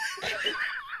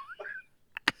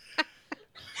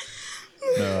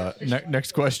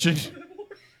 Next question.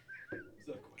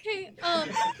 Okay.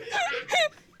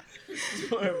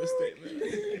 More of a statement.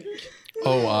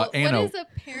 Oh, Anna. What is a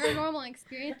paranormal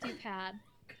experience you've had?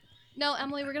 No,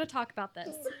 Emily, we're gonna talk about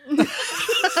this. No,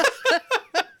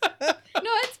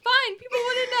 it's fine. People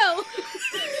wouldn't know.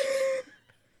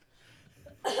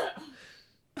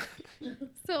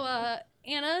 So,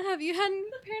 Anna, have you had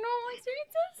any paranormal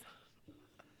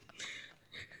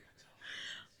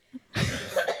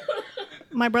experiences?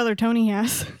 My brother Tony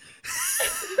has.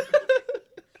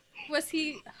 Was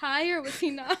he high or was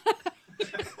he not?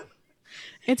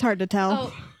 It's hard to tell.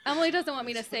 Oh, Emily doesn't want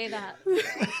me to say that.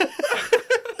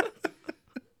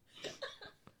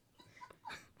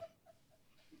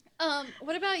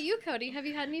 What about you, Cody? Have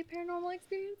you had any paranormal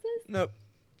experiences? Nope.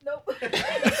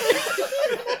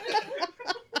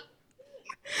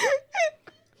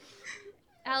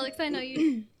 Alex, I know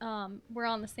you. We're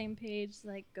on the same page.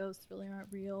 Like ghosts really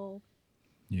aren't real.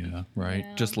 Yeah, right.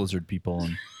 Yeah. Just lizard people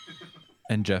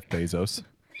and Jeff Bezos,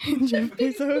 Jeff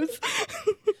Bezos.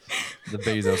 the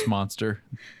Bezos monster.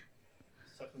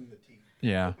 Suckling the teeth.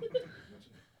 Yeah.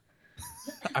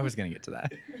 I was gonna get to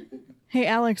that. Hey,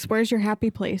 Alex, where's your happy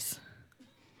place?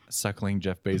 Suckling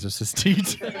Jeff Bezos'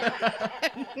 teeth.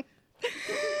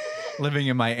 Living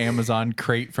in my Amazon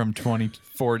crate from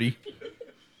 2040.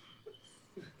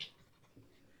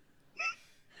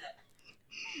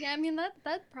 Yeah, I mean that's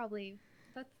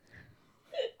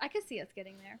I could see us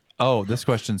getting there. Oh, this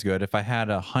question's good. If I had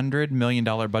 $100 million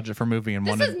budget for a movie and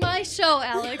This wanted... is my show,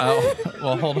 Alex. Oh,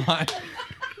 well, hold on.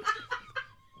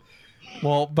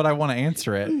 Well, but I want to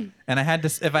answer it. And if I had to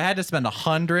spend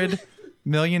 $100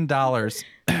 million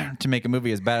to make a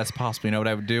movie as bad as possible, you know what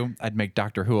I would do? I'd make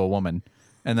Doctor Who a woman.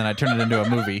 And then I'd turn it into a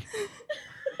movie.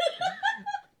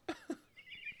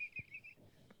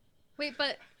 Wait,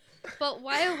 but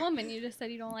why a woman? You just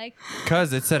said you don't like.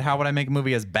 Because it said, how would I make a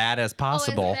movie as bad as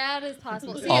possible? Oh, as bad as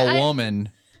possible. See, A woman.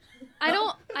 I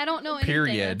don't know anything.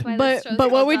 Period. That's why this show's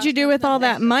But what called would you Josh do with Knows all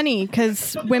Nothing. that money?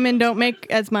 Because women don't make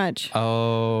as much.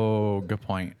 Oh, good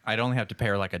point. I'd only have to pay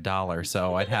her like $1,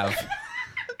 so I'd have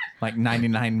like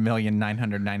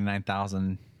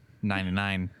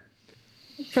 99,999,099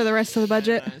 For the rest of the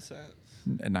budget.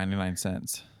 99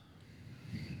 cents.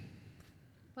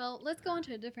 Well, let's go on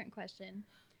to a different question.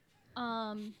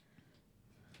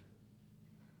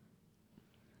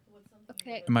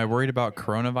 Okay. Am I worried about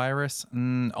coronavirus?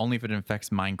 Only if it infects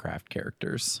Minecraft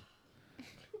characters.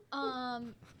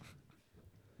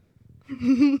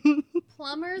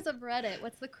 Plumbers of Reddit,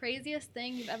 what's the craziest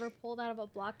thing you've ever pulled out of a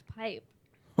blocked pipe?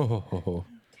 Oh.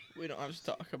 We don't have to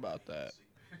talk about that.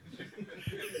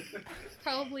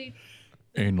 Probably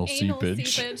Anal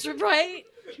seepage. right?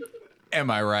 Am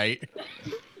I right?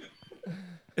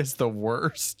 It's the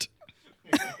worst.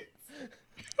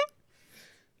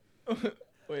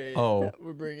 Wait. Oh.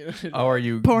 We're bringing it. Oh, are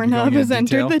you? Pornhub going has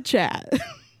into entered detail? the chat.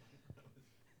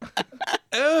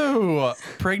 Ooh,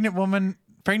 pregnant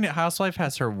housewife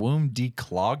has her womb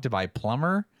declogged by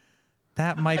plumber.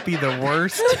 That might be the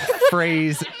worst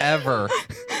phrase ever.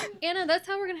 Anna, that's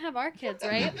how we're gonna have our kids,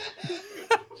 right?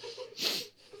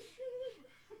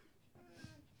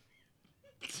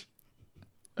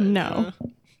 No.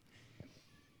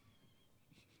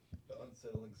 The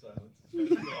unsettling silence.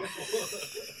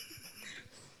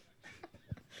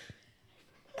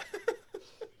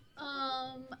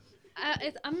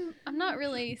 I'm not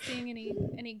really seeing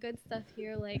any good stuff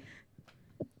here. Like,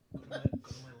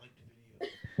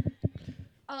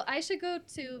 oh, I should go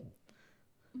to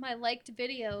my liked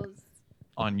videos.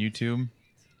 On YouTube.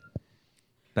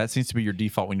 That seems to be your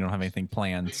default when you don't have anything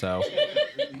planned. So.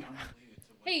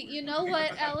 Hey, you know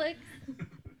what, Alex?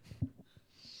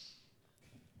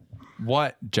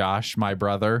 What, Josh, my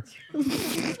brother?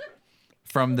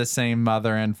 From the same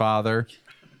mother and father.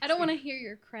 I don't want to hear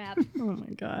your crap. Oh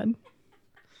my god.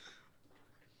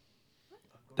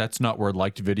 That's not where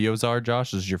liked videos are,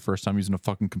 Josh. This is your first time using a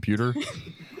fucking computer. Yeah,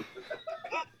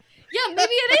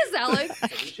 maybe it is, Alex.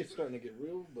 This shit's starting to get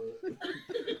real, but.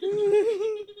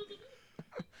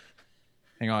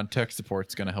 Hang on, tech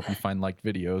support's gonna help you find liked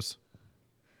videos.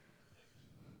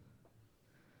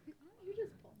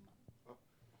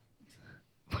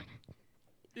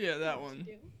 Yeah, that one.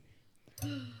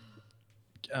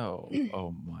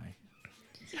 Oh my.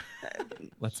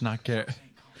 Let's not get.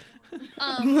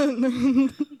 I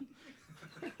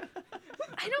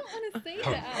don't want to say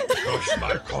that. Push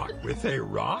my cock with a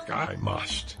rock, I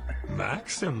must.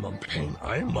 Maximum pain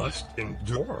I must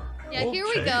endure. Yeah, here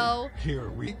we go. Here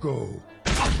we go.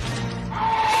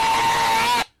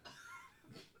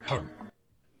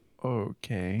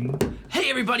 Okay. Hey,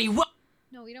 everybody. What?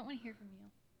 No, we don't want to hear from you.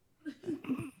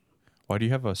 Why do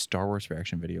you have a Star Wars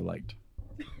reaction video liked?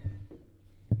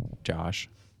 Josh.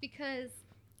 Because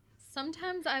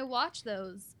sometimes I watch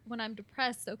those when I'm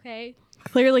depressed, okay?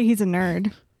 Clearly he's a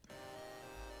nerd.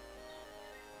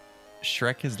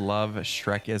 Shrek is love,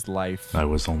 Shrek is life. I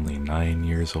was only 9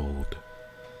 years old.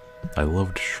 I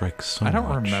loved Shrek so much. I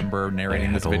don't remember narrating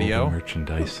I had this all video. the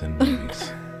merchandise and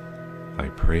movies. I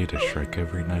pray to Shrek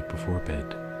every night before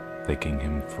bed, thanking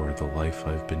him for the life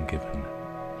I've been given.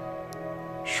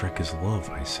 Shrek is love,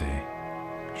 I say.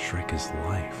 Shrek is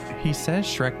life. He says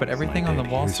Shrek, but everything My on the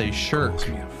dad wall hears says me and calls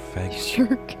Shirk. me a faggot.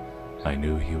 Shirk. I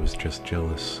knew he was just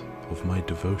jealous of my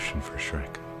devotion for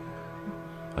Shrek.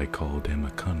 I called him a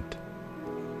cunt.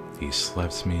 He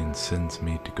slaps me and sends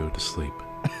me to go to sleep.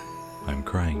 I'm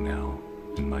crying now,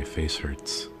 and my face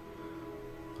hurts.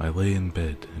 I lay in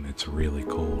bed, and it's really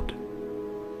cold.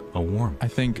 A warmth I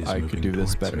think is I could moving do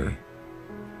this towards better. me.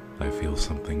 I feel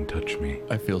something touch me.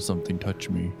 I feel something touch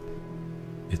me.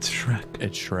 It's Shrek.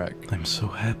 It's Shrek. I'm so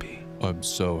happy. I'm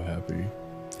so happy.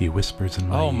 He whispers in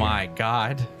my ear. Oh my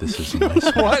god. This is my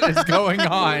song. What is going He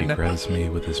on? grabs me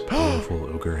with his powerful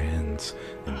ogre hands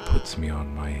and puts me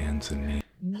on my hands and knees.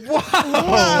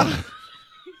 Wow.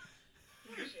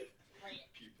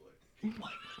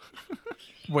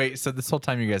 Wait, so this whole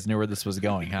time you guys knew where this was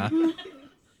going, huh?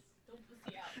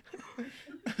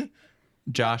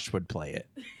 Josh would play it.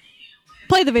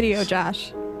 Play the video,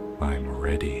 Josh. I'm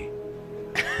ready.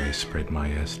 I spread my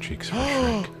ass cheeks for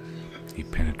Shrek. He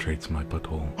penetrates my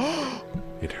butthole.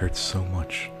 It hurts so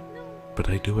much, but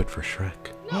I do it for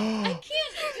Shrek. I can't do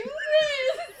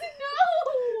this!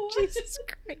 No! Jesus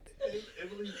Christ.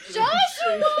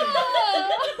 Joshua!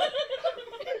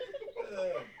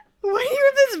 Why do you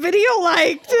have this video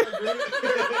liked?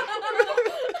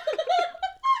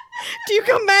 Do you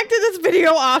come back to this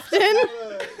video often?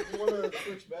 You want to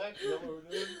switch back? Is that what we're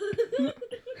doing?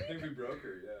 I think we broke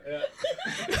her, yeah.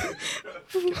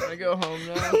 Can I go home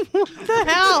now? What the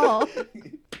hell?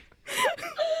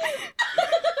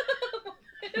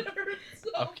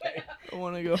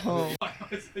 want to go home.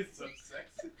 It's so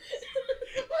sexy.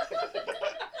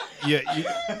 Yeah. Dude,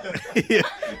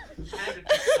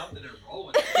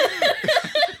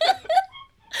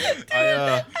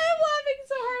 I'm laughing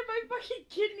so hard my fucking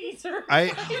kidneys are.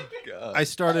 I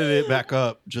started it back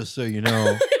up just so you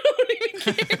know. I don't even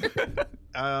care.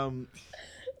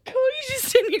 Cody's just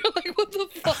sitting here like, what the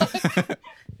fuck?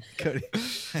 Cody,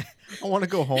 I want to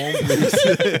go home, please.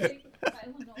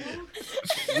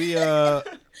 We,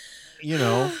 you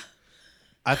know,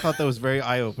 I thought that was very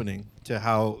eye-opening to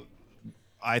how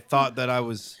I thought that I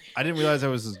didn't realize I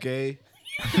was as gay.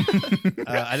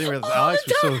 I didn't realize Alex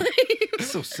was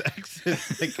so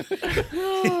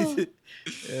sexist.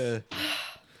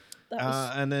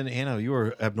 And then Anna, you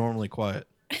were abnormally quiet.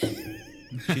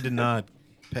 She did not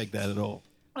peg that at all.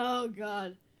 Oh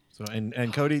God. So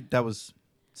and Cody, that was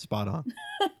spot on.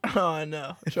 Oh, I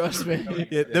know. Trust me.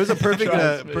 Yeah, there was a perfect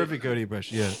Trust me. perfect Cody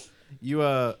impression. Yeah, you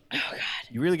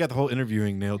you really got the whole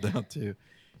interviewing nailed down too.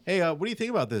 Hey, what do you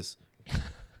think about this?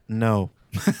 No.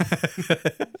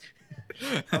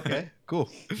 Okay, cool.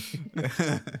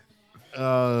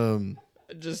 I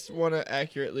just want to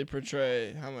accurately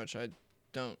portray how much I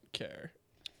don't care.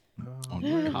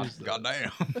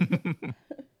 Goddamn.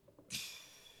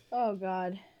 Oh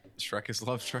God. Shrek is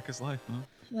love, Shrek is life. Huh?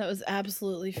 That was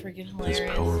absolutely freaking His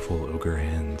hilarious. powerful ogre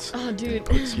hands. Oh, dude.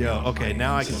 Yo, okay,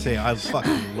 now I can say I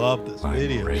fucking love this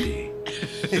video. I'm ready.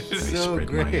 It's I so spread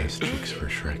my great. ass cheeks for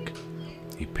Shrek.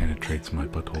 He penetrates my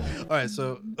butthole. All right,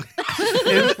 so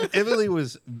Emily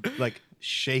was like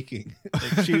shaking.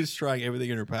 Like she was trying everything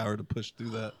in her power to push through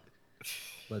that.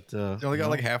 But They only got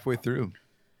like halfway through.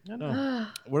 I know.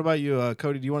 What about you,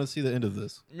 Cody? Do you want to see the end of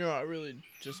this? No, I really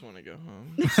just want to go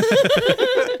home.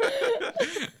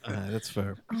 That's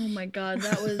fair. Oh my God,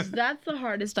 that's the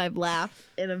hardest I've laughed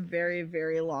in a very,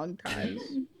 very long time.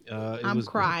 I'm was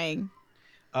crying.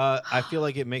 I feel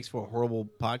like it makes for a horrible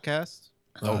podcast.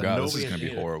 Oh God, this nobody is gonna be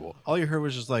hated it. horrible. All you heard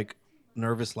was just like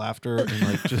nervous laughter and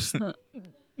like just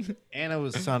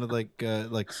Anna sounded like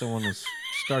someone was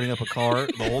starting up a car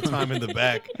the whole time in the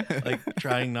back, like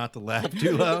trying not to laugh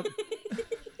too loud.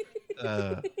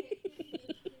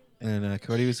 And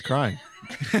Cody was crying,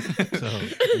 so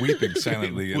weeping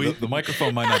silently. The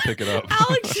microphone might not pick it up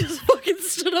Alex just fucking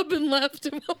stood up and left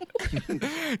him.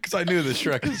 because I knew the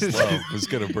Shrek is love was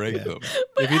gonna break them.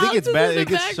 But if you think Alex it's is bad, in the it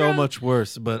gets so background. much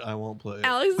worse. But I won't play it.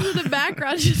 Alex is in the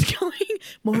background just going,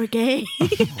 more gay.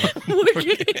 More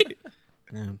gay.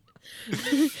 Yeah.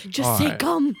 Just All say right.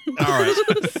 come. All right.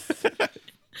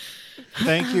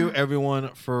 Thank you, everyone,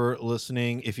 for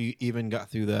listening. If you even got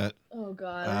through that, Oh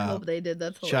God, I hope they did.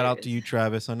 That's hilarious. shout out to you,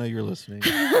 Travis. I know you're listening.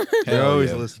 You're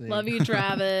always listening. Love you,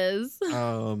 Travis.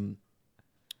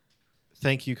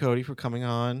 Thank you, Cody, for coming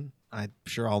on. I'm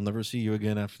sure I'll never see you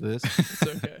again after this. It's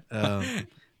okay.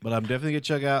 But I'm definitely gonna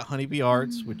check out Honeybee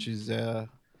Arts, which is a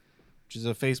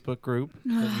Facebook group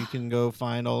that you can go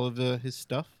find all of his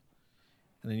stuff.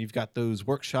 And then you've got those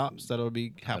workshops that'll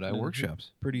be happening workshops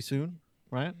pretty soon,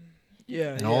 right?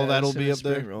 Yeah, And all that'll as soon be as up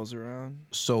there. spring rolls around.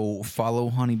 So follow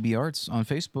Honeybee Arts on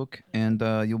Facebook, and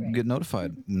you'll get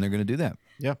notified when they're going to do that.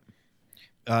 Yeah.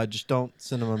 Just don't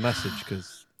send them a message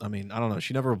because, I mean, I don't know.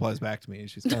 She never replies back to me.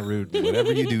 She's kind of rude.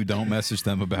 Whatever you do, don't message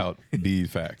them about bee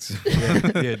facts.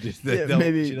 Maybe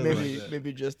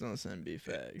just don't send B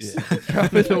fags. Yeah.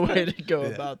 Probably the way to go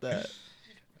about that.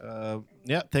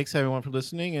 Yeah. Thanks, everyone, for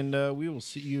listening, and we will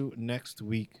see you next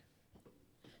week.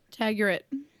 Tag your it.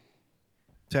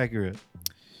 Tag your it.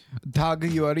 Tag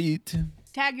your it.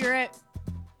 Tag your it.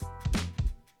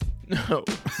 No.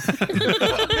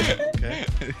 Okay.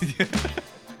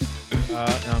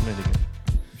 I'm in again.